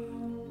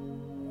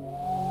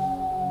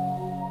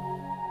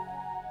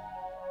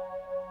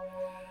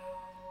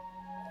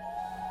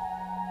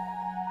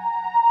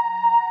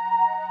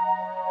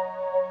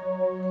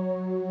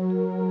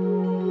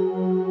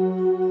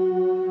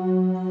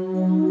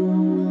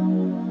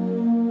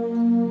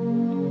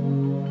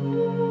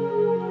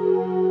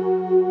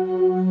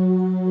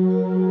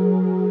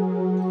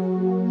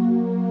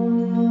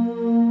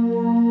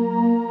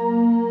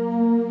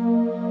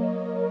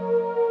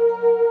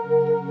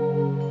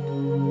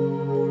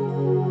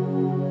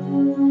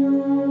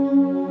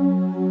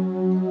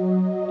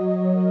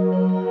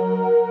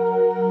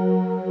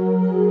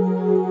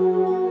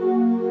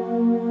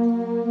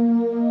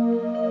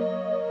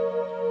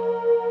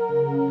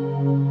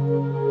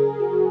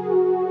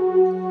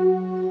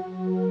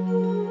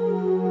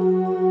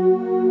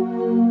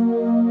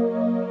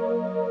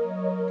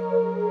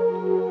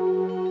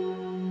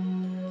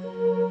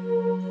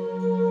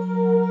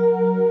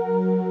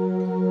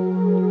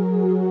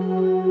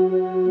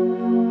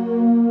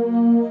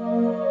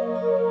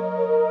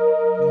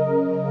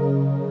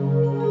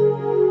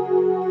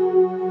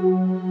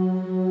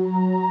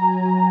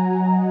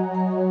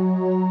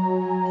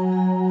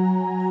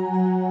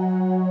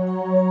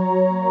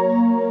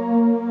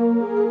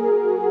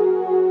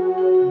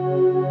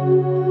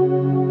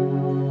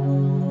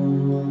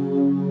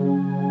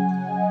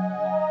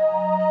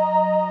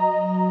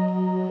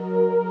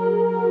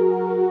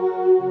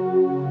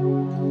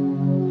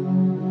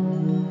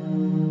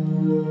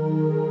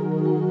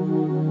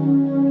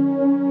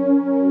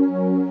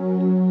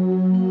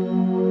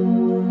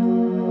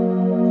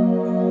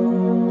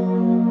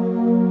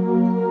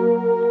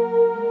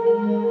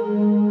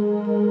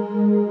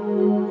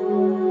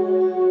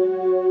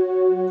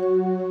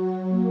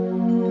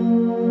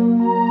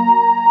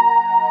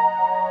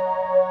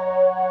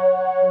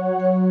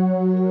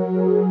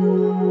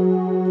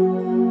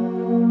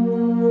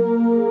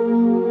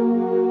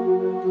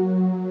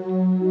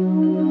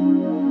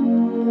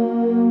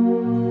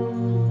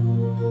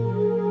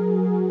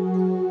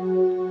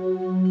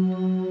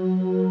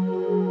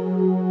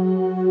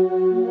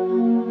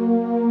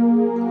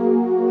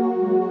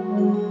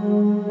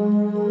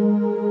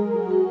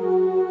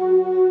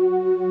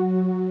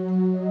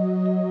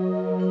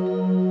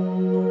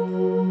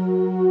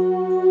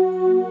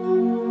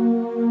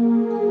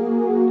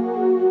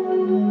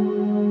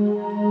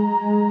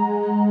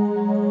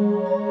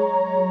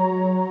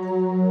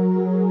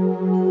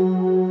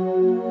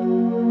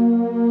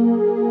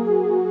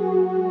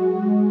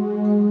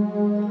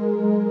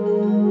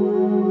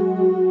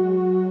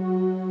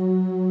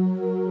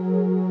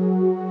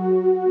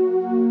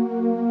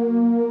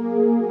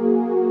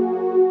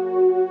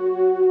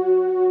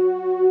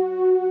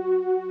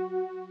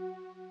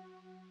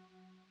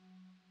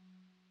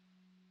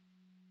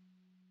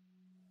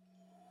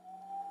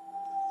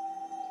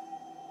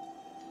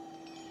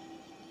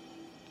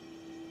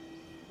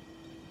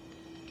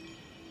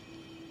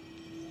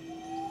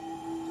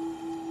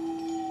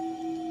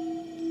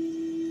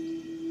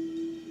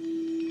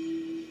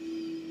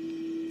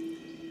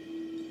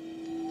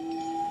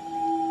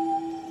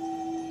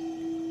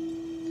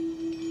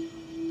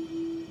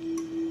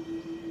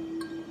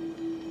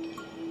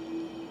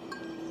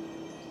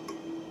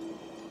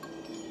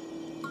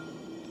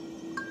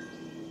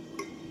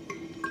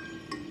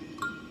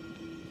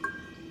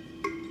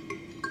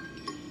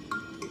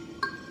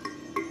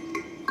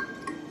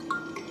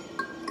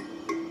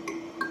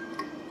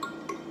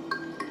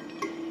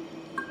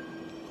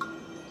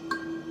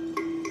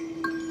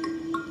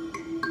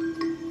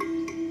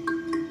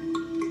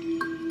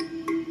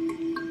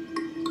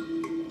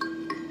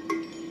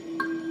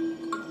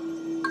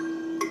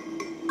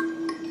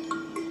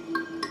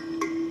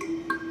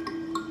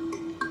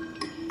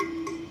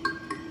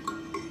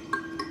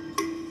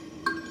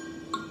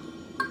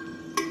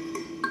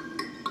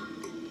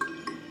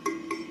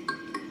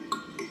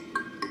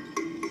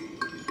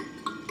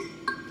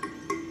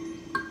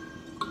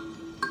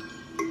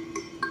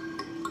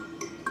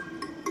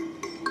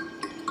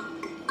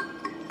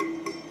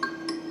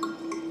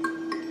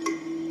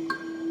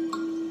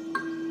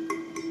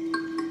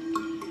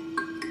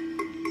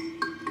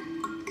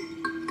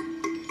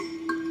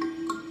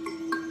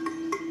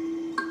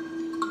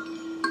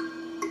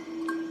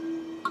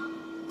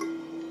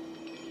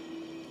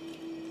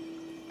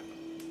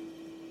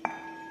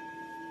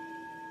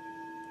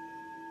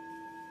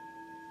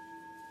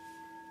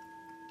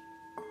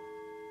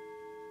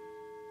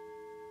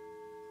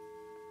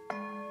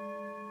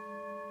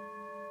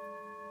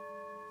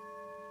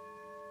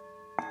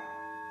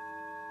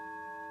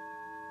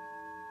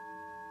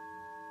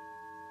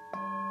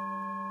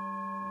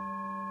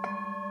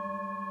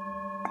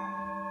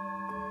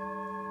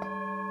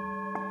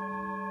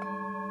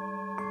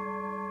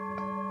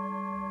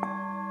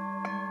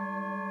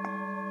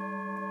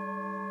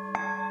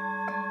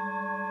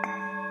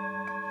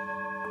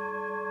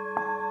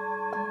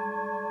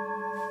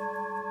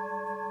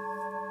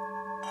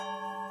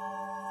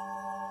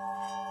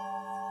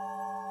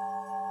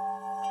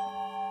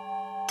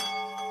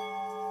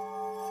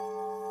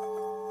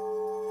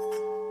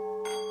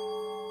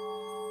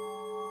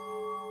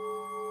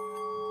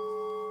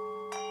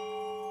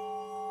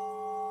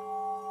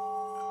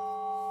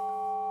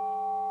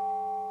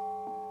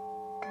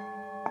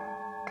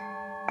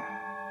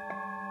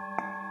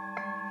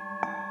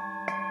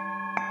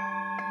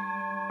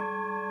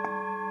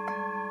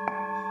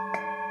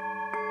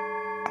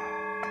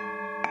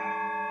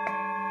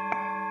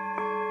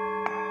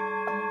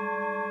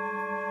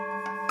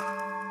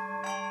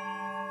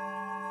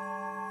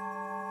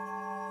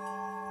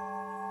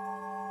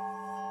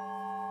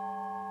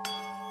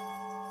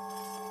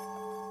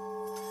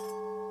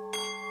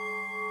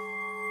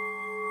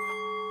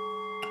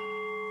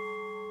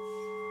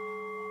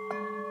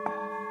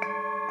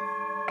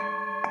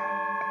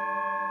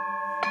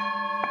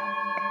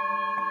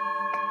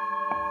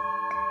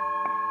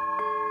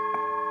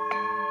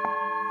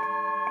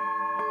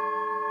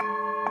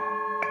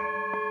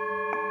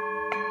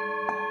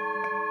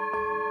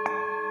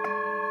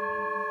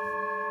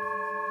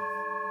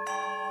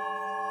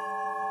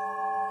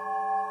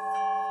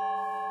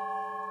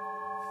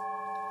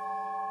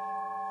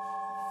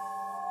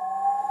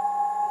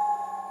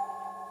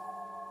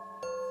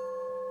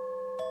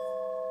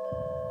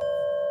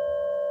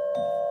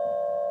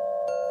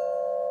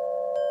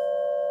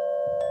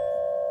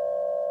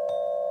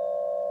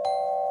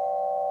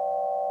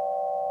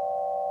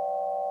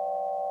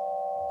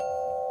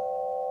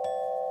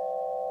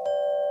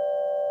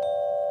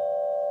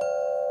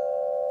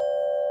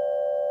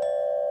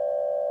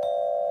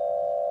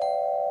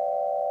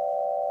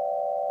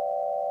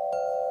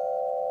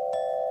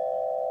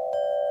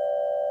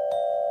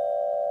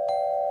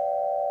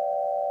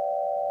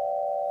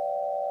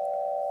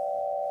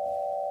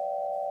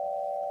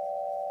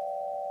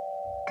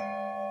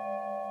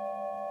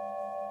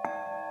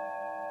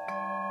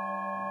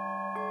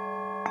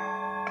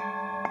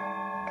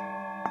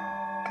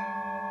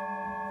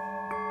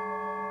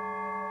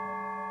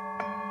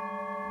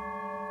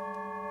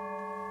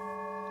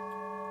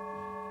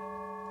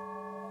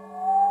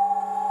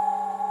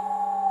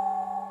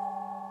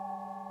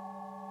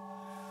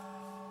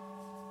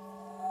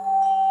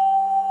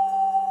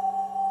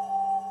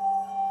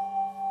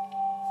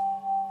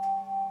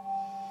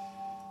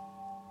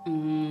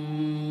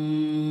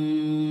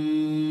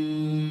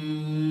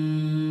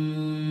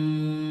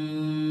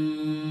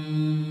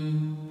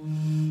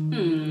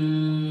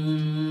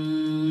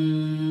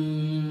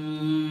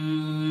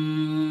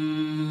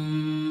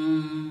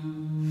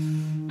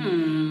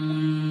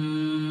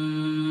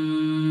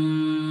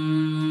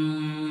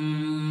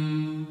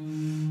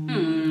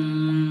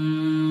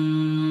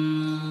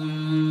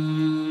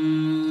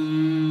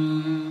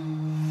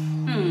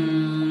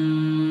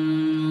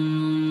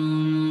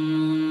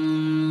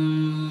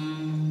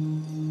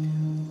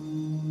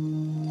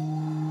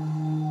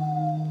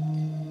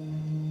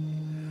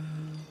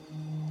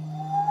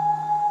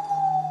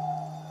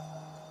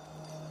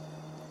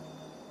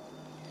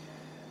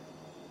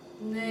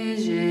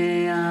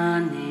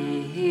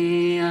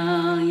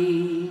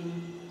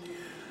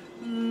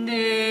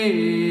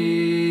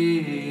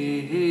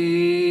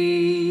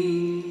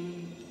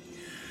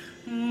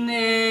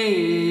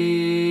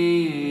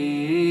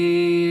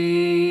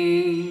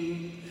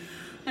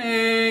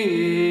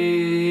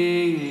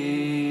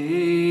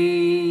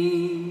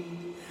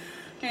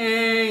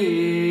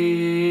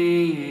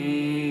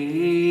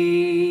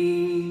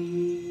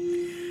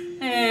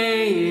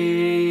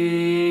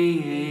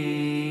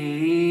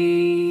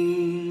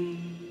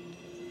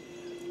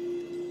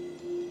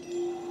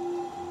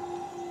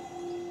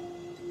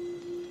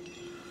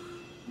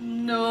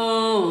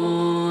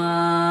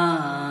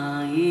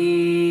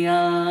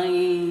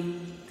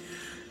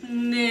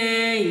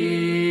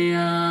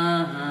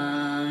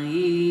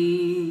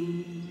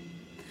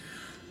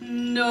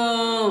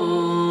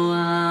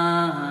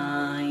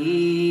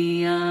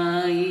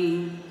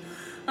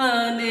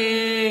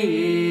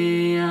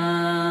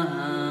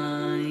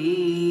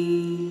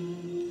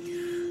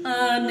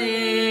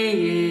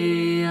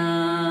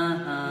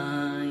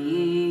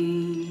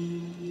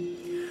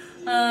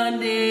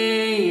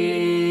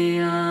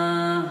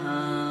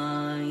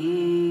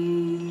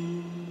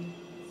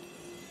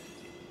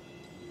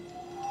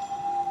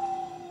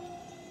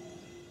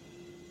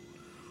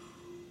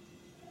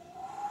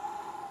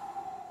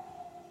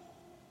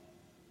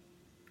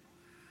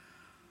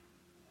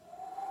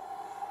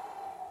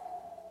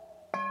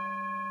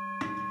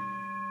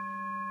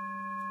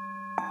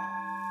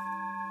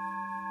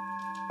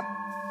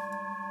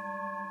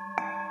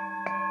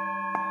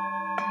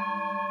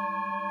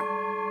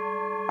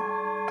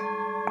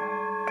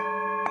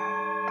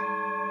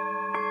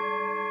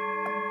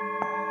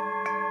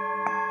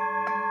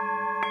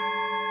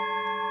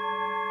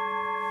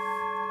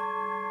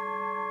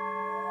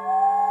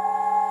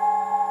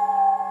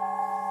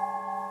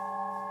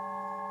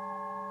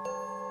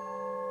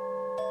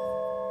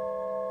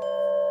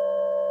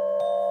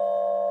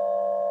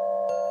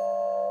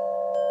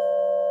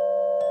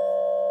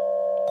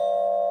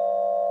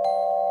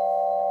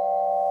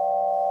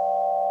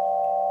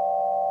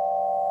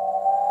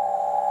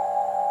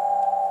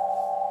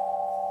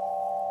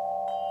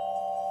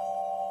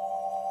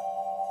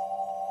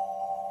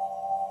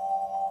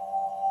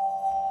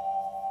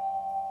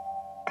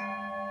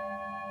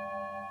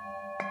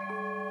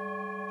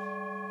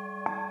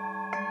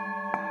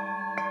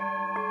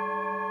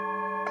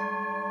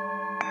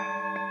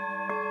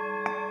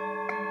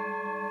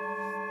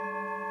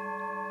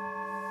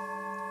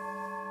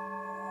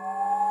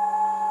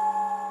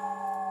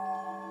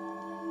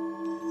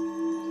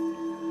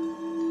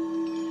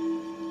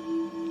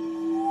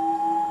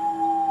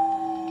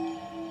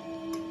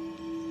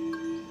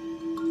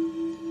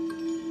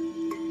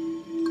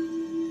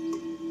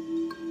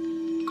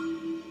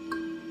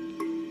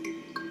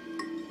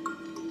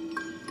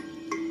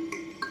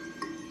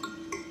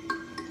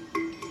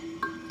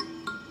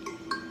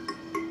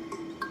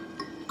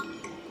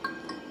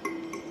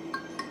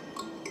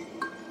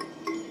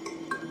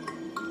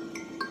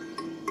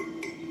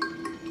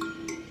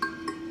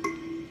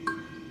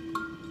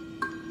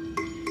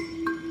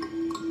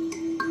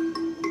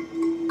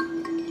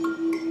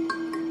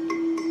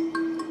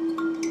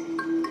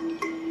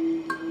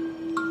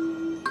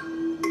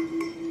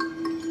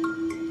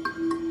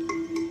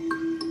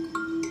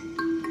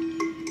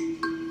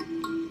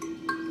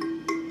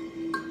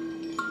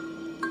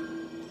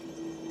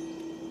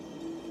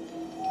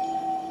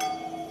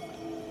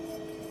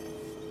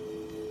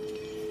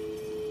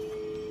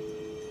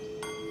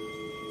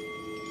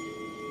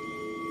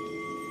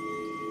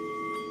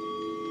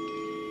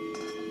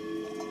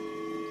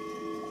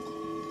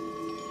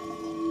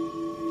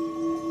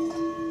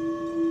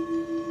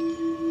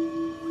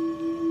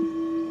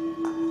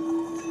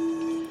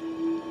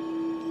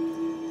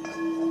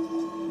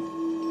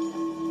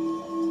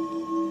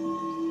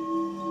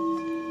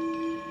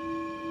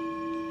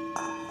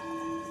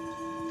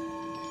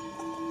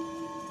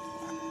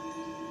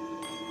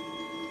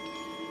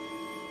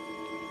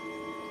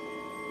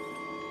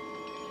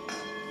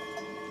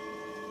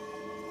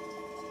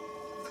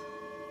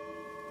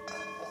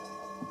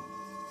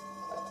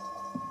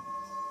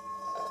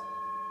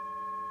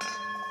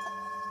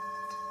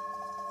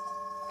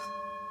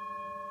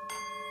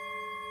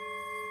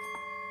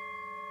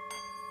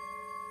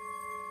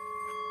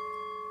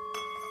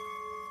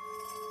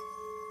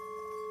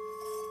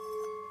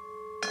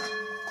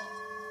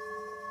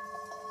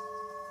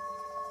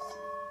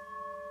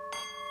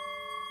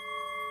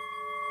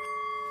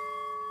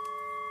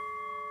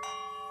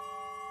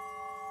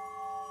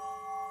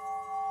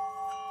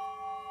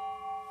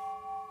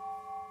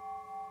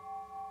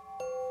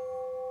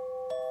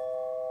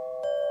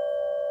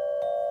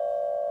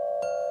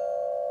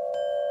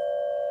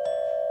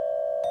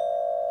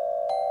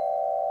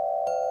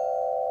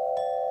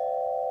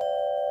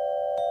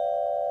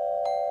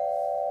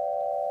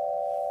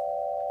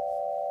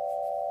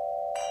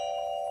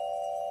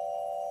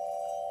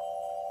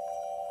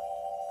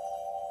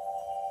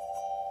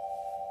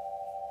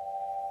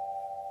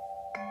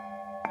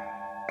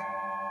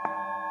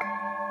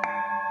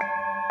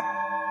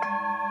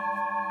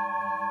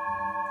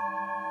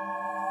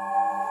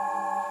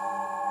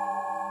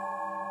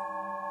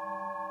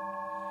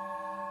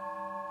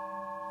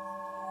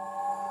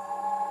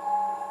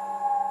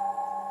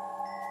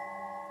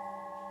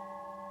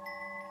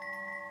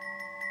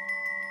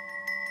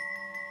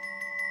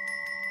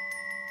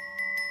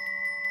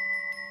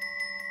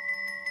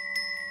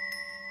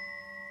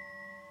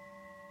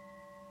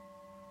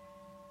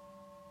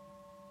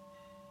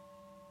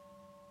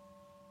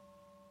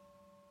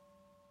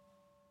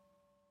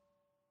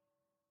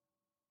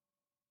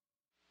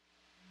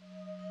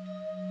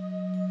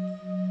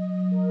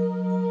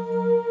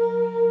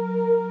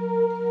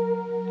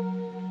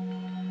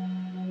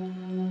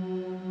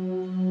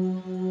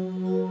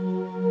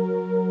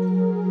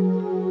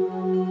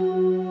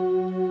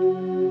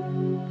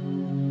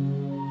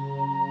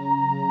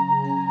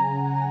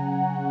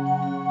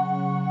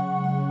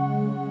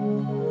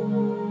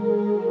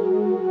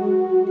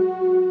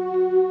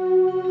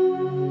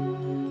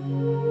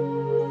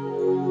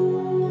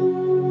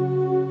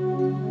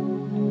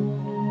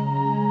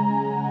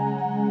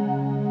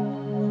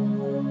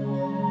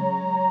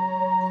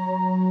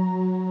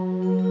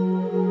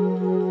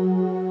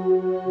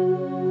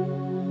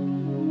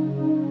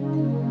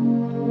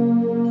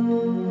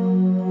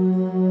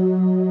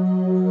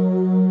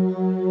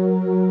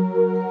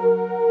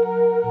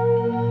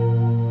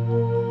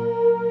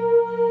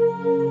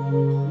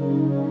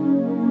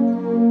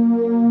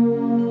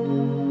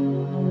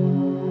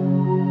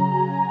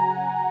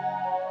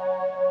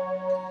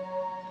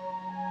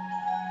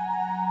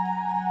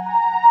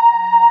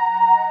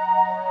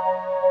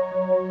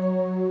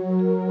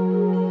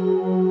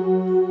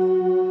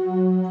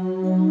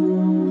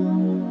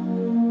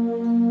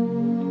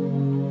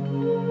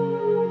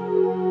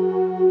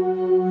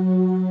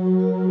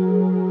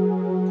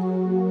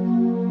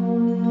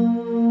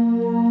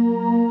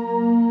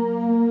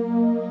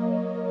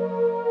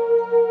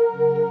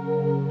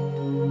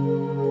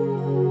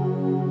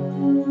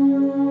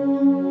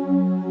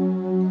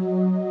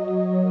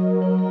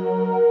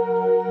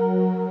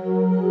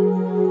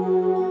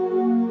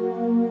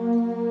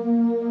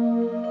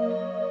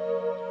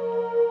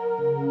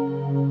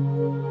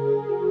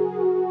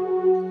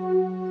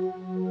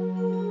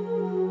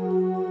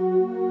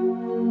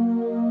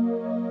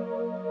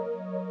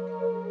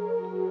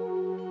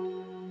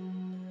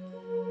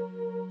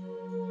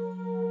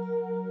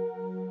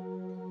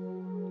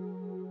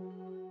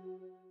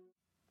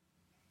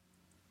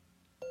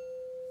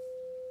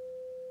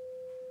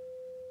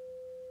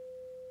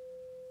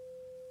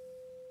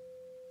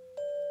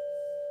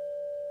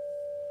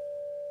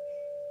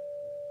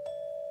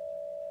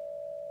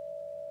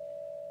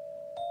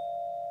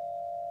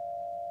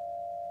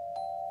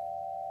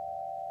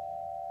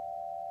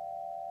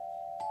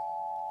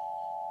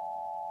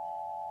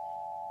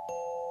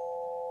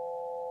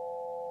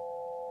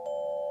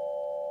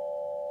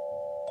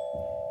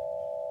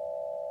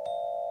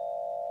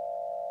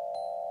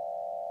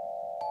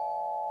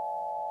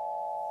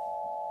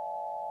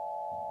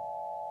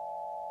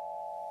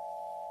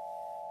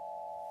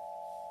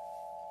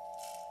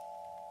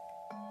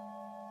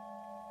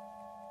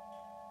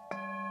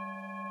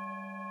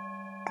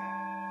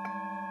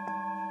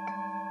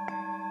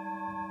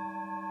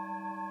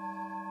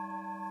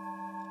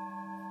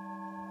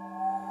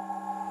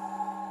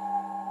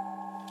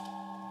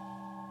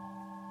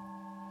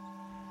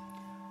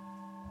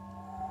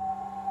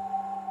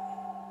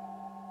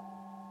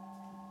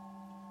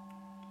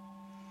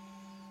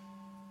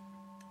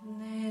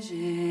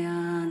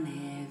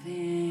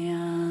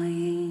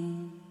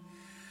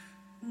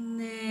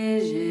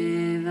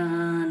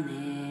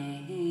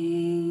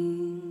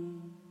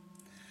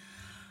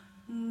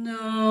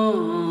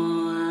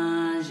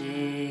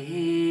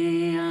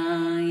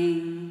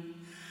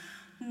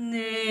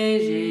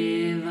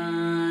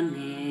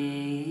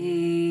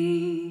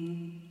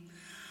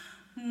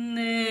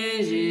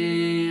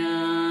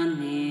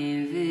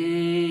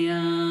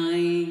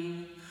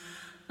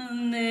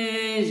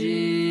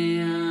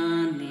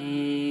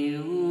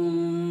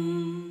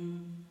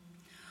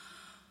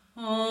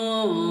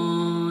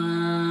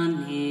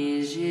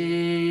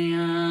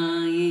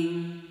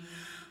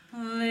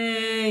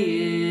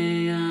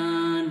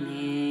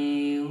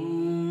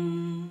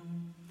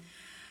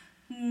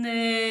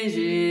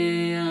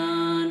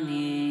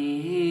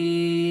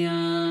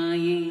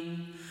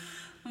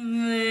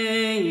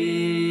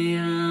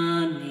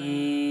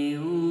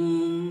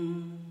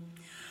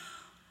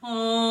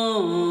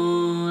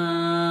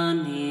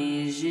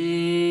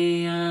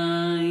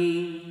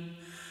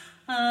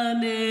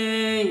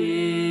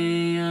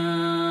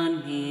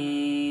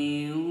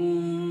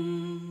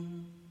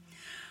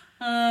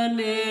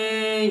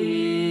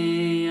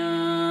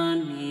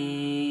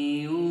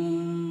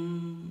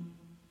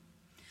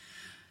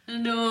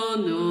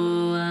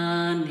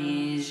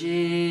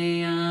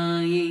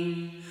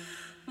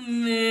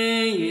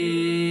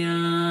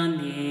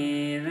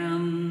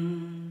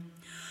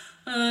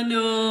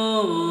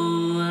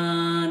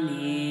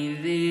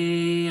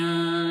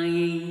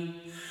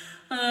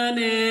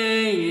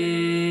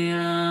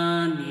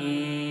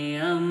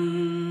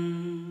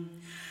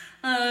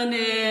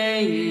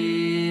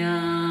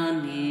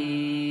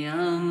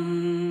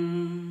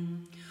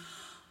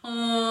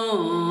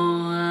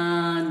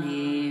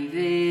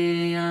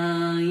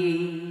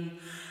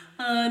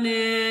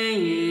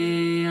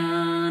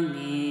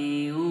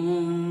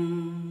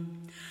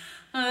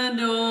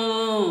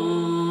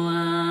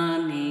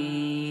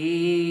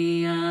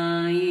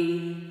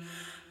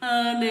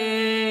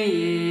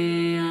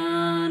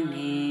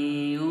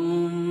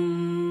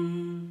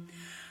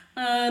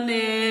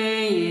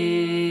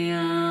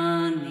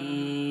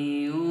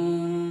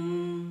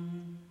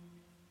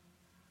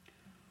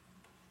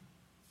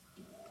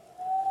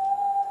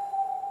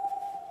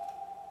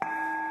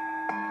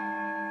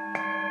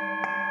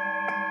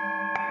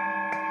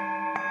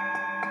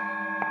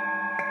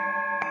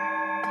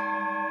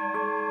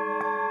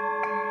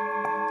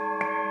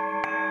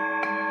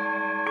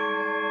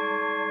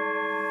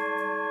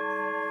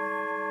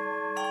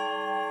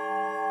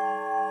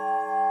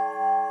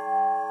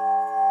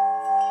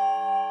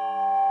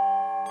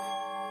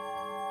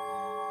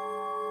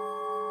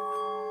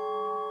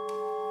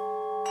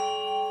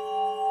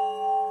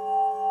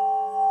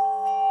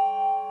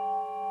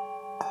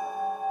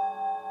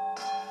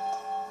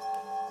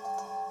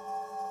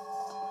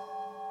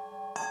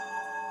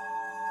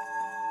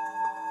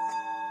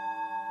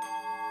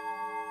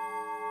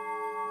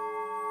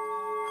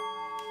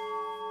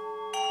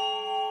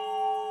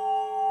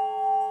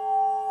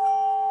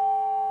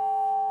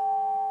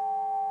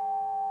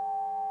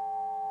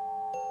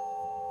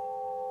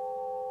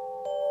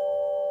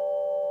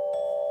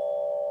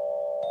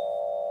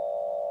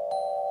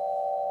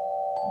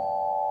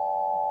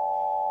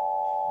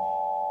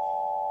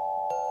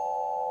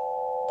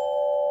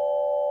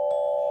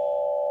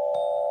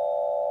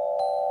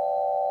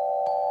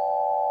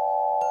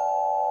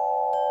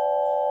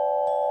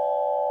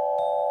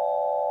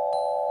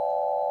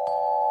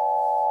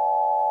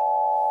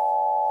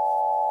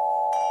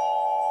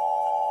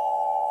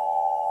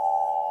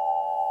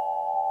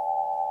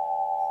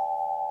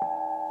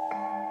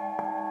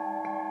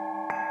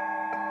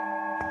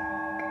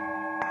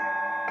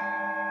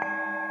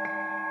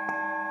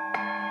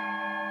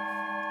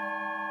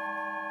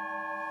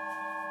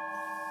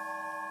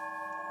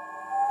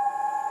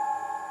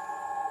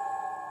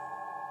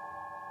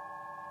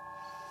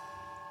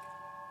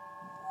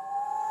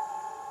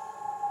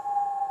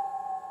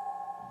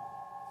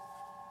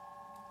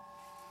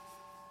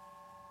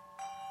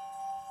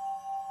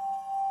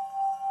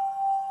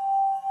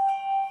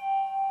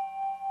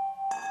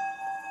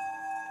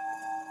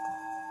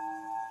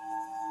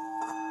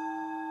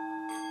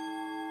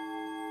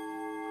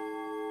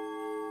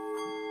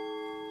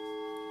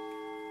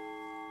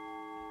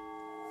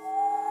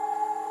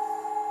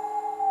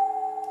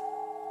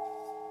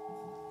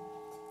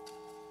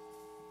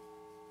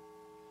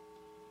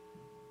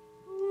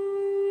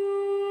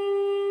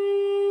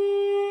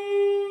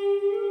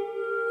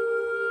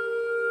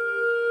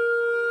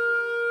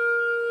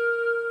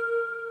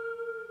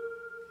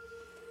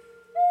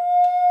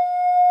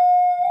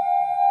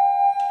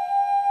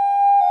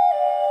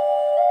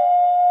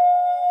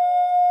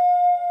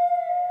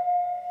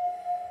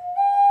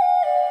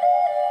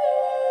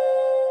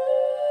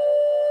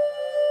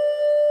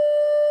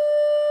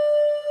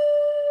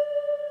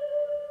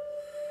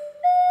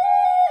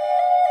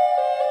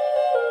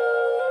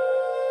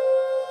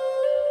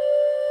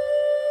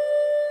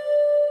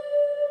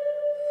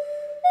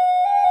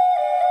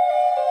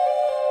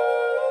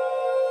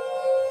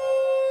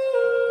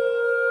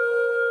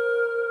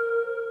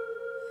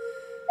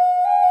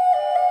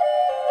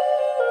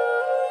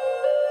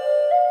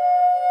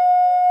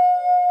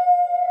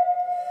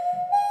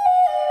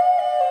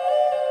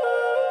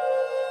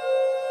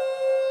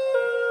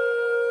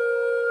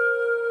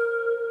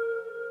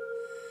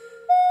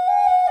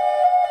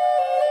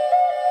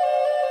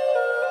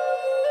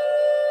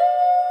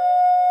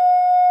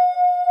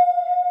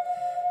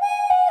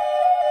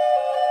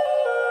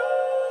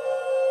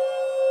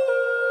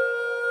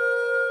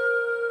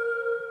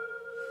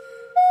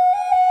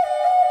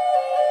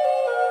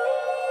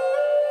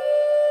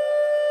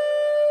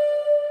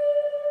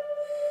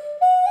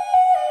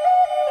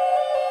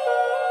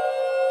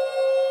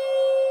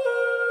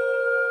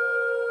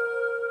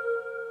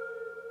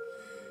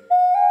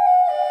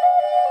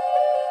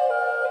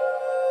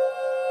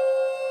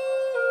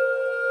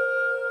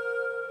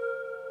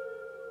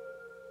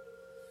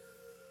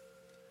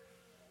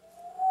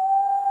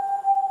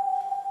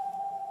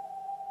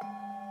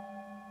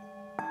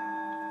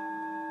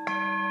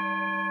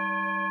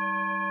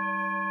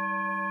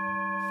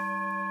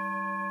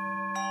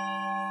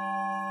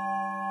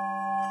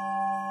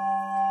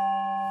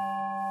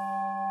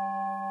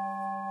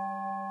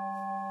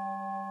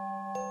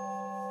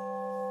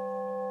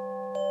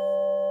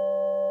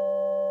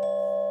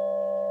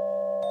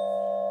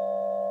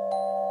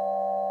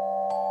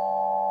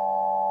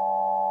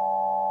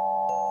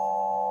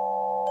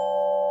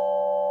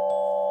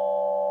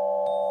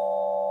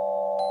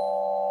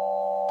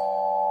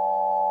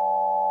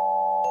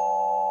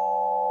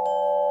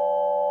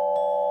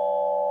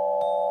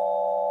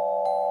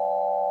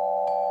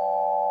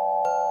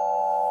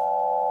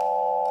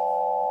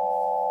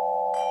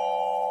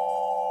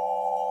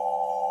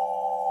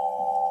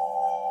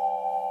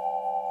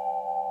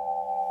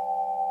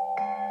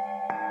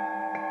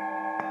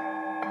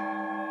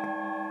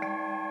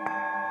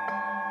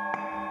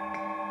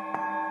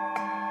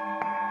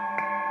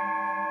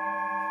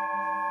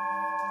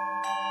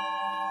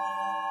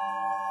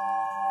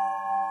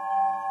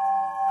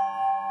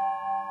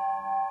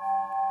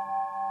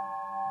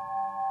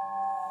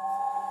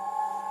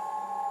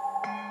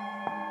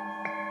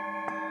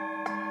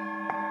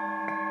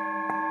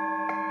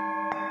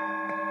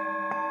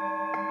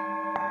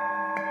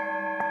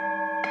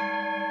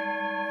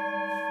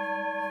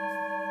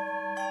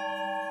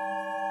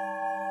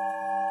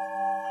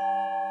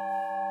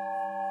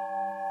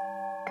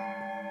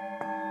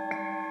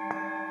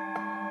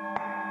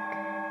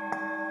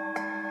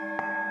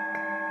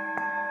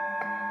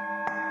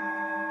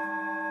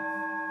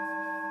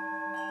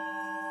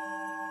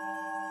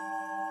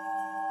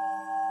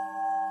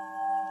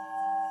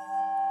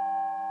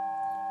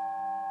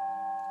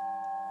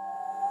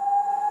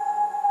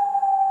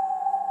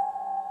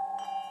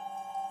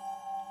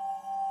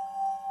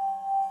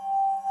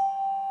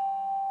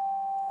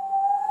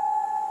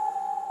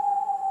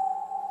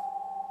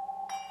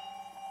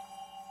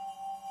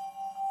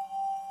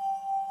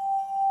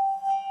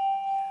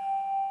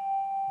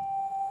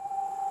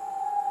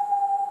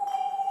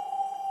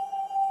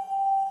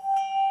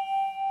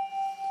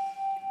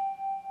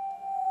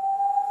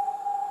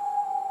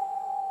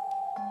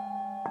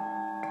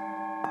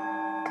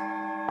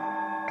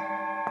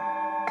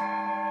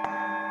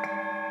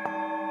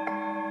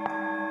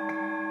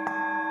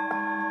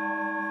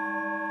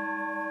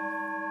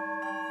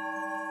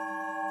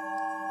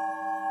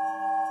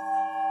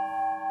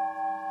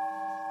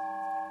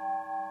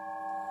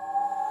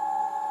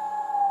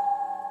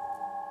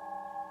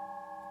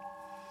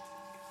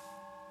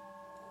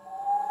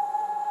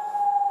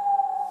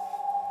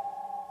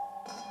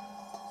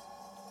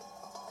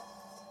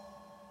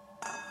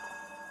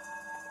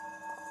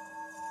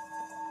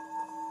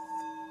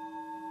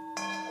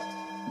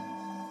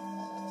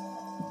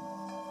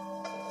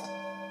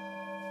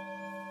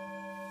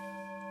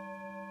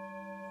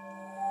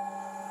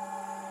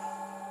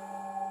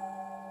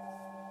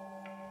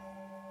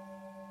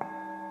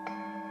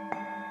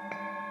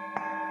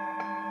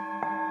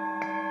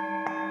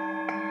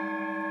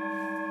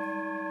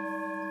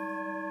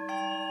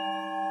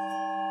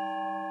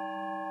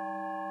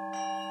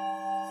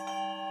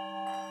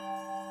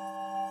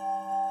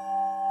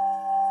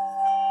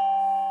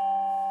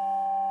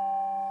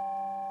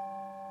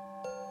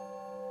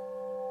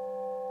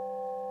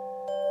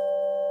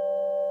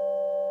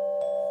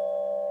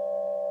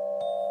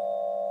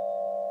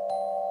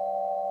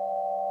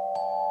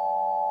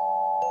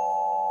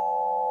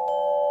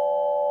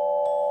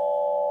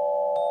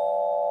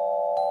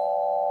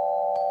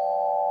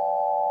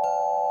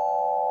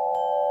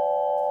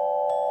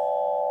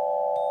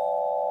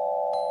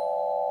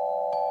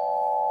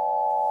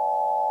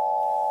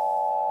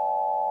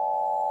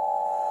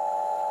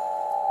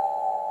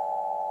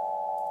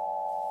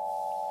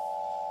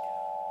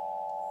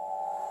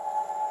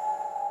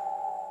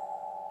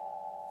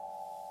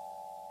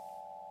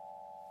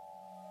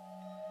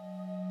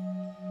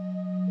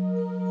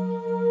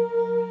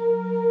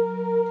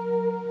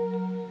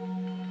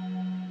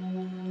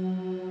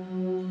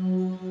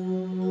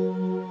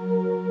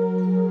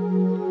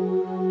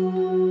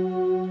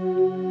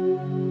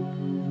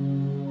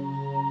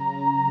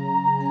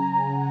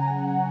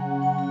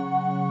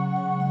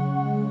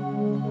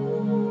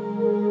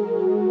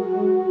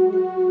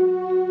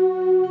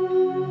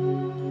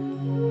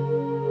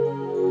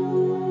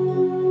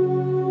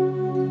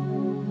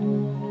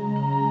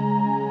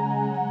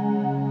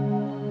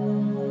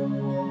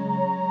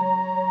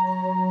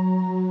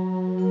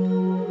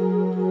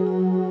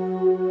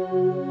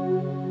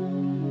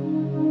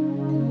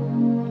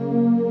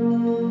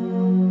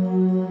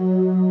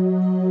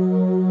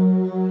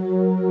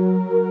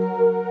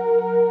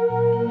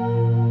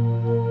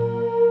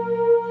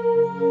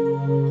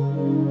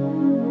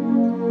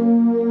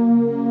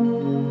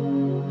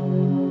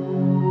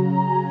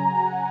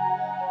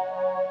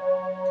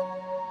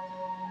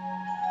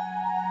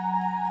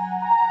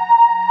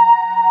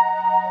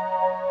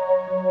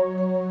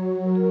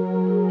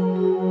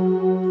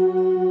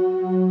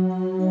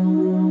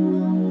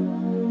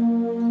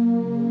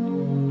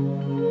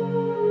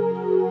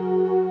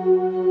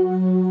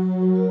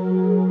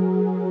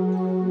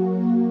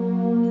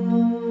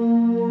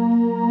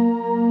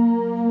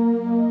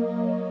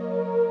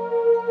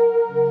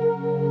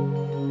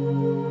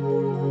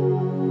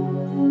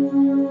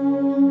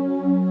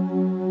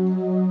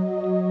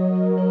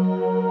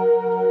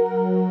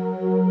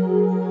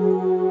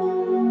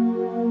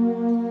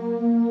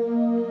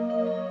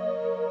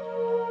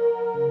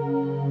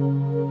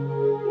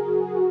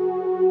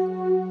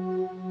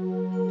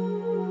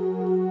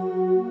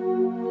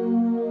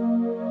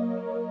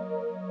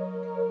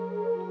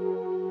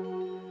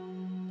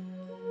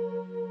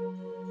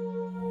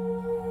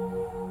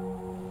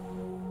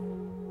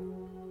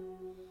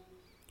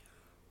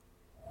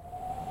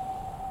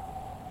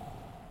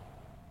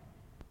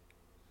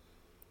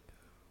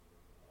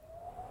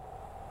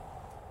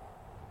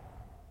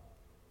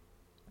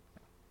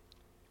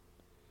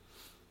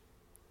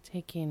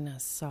 Taking a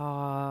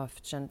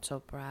soft, gentle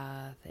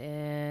breath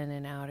in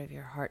and out of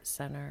your heart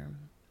center.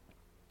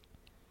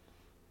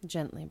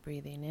 Gently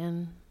breathing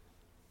in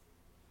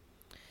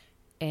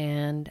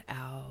and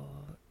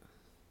out.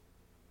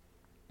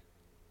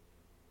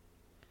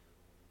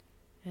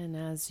 And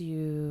as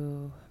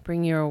you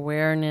bring your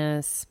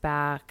awareness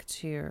back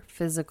to your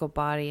physical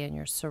body and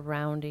your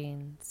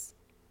surroundings,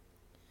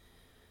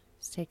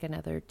 just take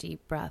another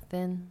deep breath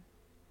in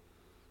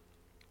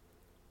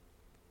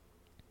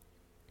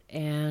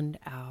and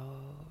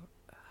out.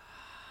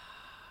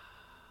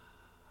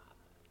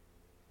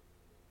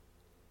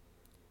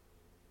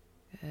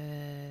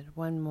 Good.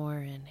 One more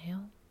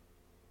inhale.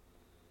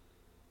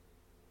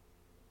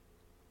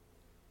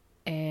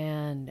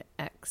 And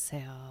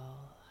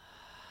exhale.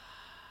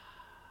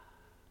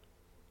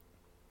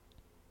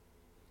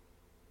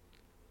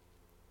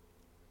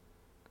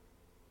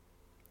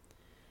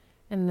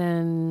 And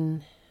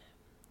then,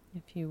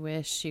 if you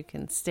wish, you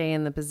can stay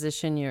in the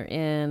position you're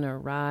in or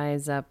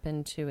rise up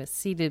into a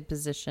seated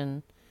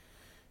position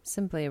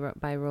simply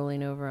by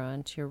rolling over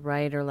onto your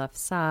right or left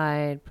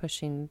side,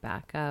 pushing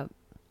back up,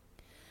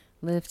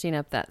 lifting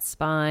up that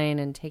spine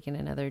and taking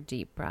another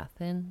deep breath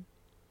in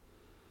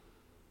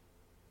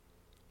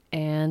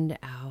and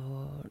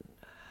out.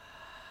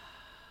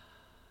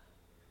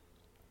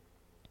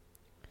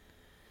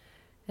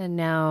 And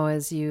now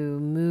as you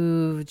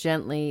move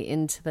gently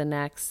into the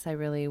next, I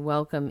really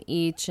welcome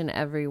each and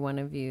every one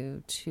of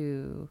you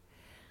to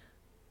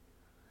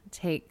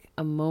take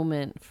a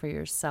moment for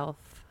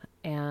yourself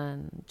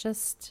and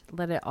just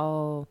let it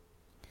all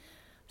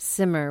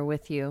simmer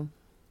with you.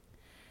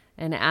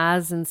 And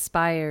as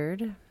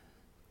inspired,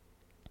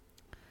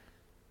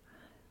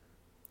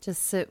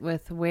 just sit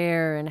with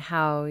where and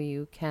how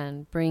you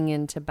can bring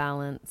into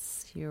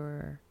balance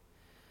your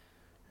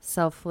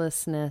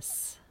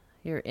selflessness,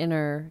 your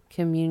inner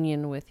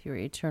communion with your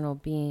eternal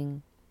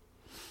being,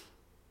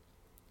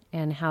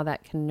 and how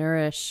that can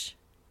nourish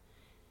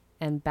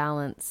and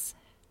balance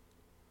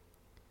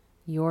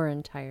your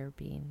entire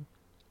being.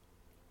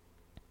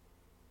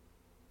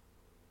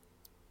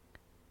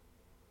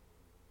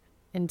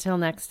 Until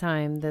next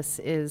time, this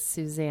is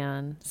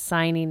Suzanne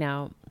signing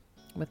out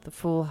with a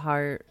full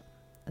heart,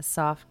 a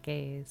soft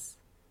gaze,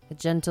 a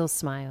gentle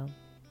smile,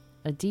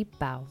 a deep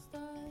bow,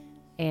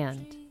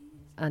 and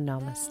a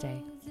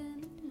namaste.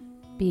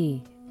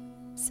 Be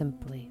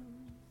simply.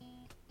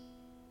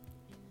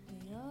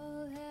 They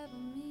all have a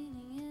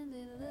meaning and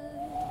they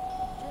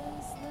love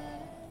just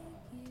like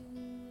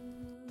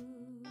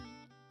you.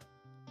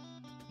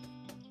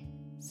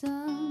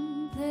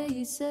 Some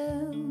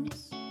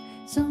places,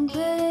 some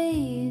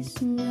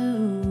place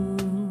new.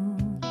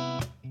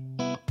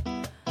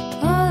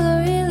 All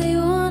I really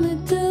wanna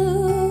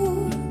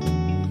do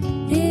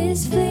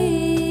is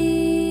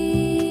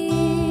flee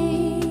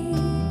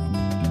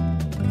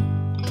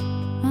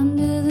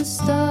under the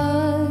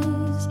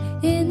stars,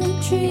 in the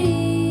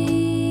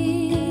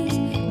trees.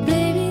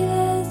 Baby,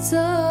 that's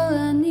all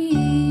I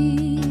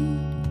need.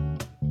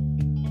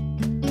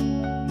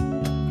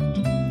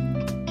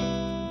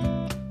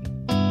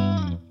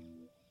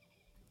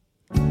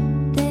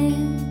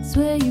 Dance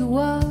where you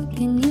walk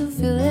and you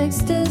feel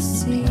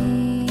ecstasy.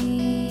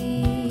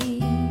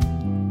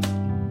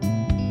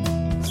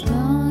 As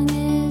long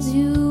as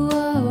you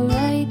are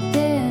right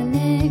there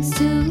next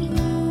to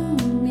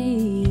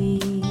me.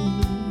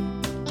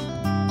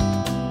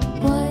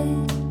 What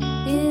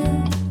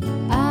if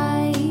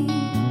I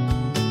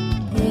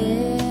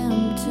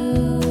am to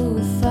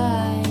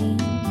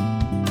find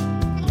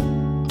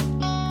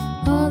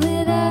all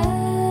that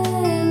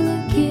I'm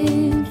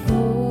looking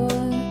for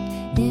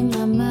in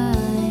my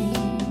mind?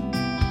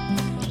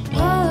 All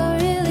I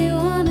really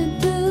wanna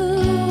do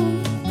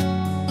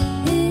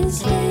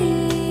is leave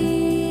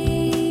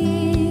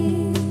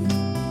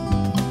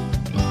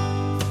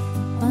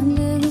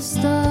under the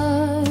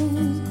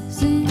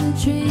stars, in the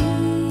trees.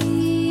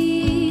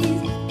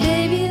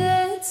 Baby,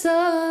 that's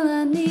all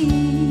I need.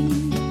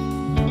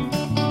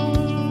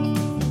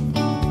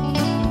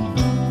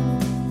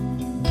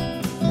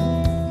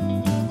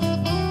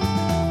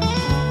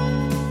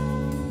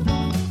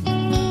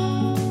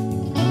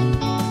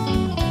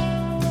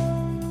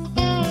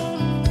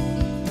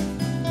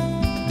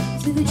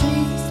 See, the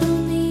trees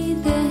don't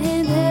need the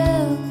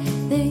handheld,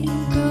 they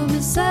grow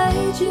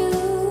beside you.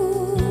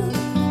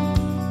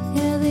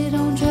 Yeah, they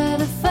don't try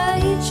to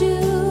fight you,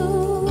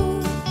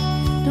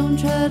 don't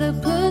try to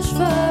push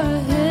far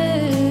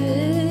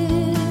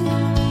ahead.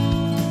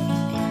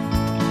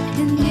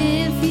 And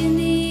if you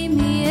need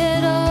me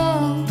at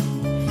all,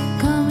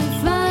 come and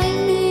find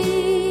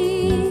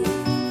me.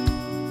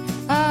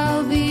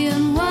 I'll be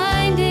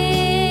unwinding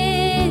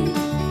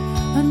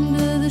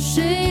under the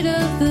shade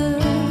of the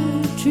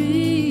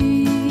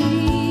trees.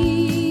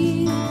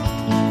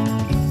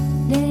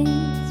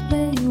 Days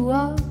where you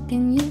walk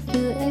and you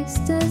feel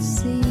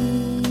ecstasy.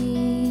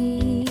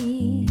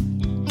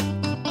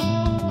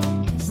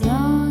 As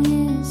long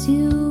as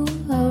you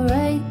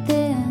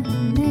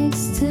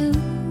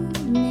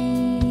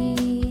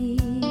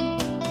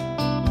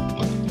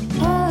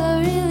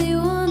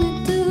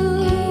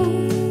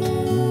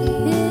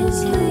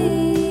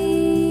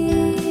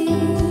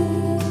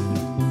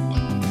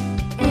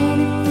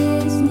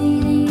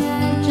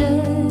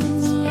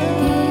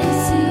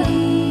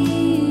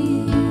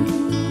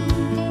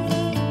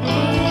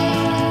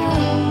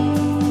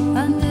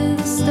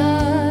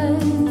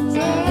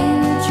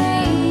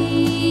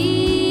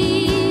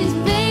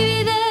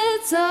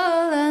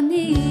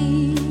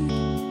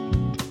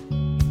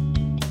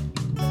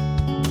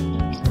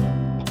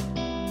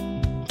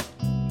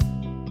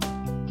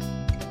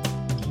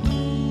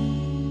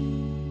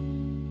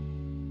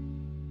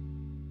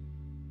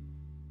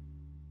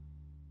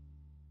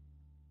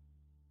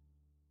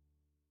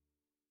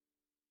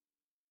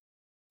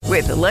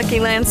With the Lucky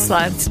Land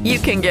Slots, you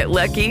can get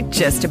lucky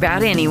just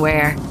about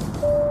anywhere.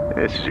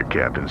 This is your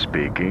captain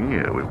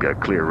speaking. We've got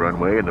clear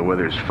runway and the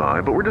weather's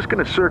fine, but we're just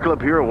going to circle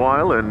up here a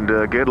while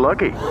and get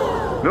lucky.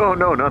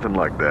 No, nothing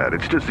like that.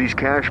 It's just these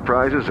cash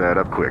prizes add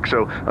up quick.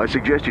 So I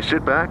suggest you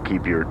sit back,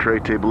 keep your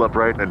tray table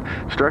upright, and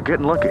start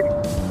getting lucky.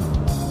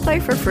 Play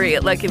for free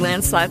at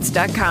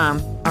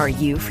LuckyLandSlots.com. Are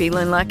you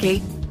feeling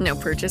lucky? No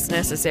purchase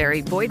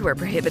necessary. Void where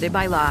prohibited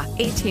by law.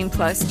 18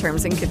 plus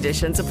terms and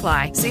conditions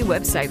apply. See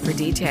website for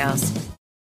details.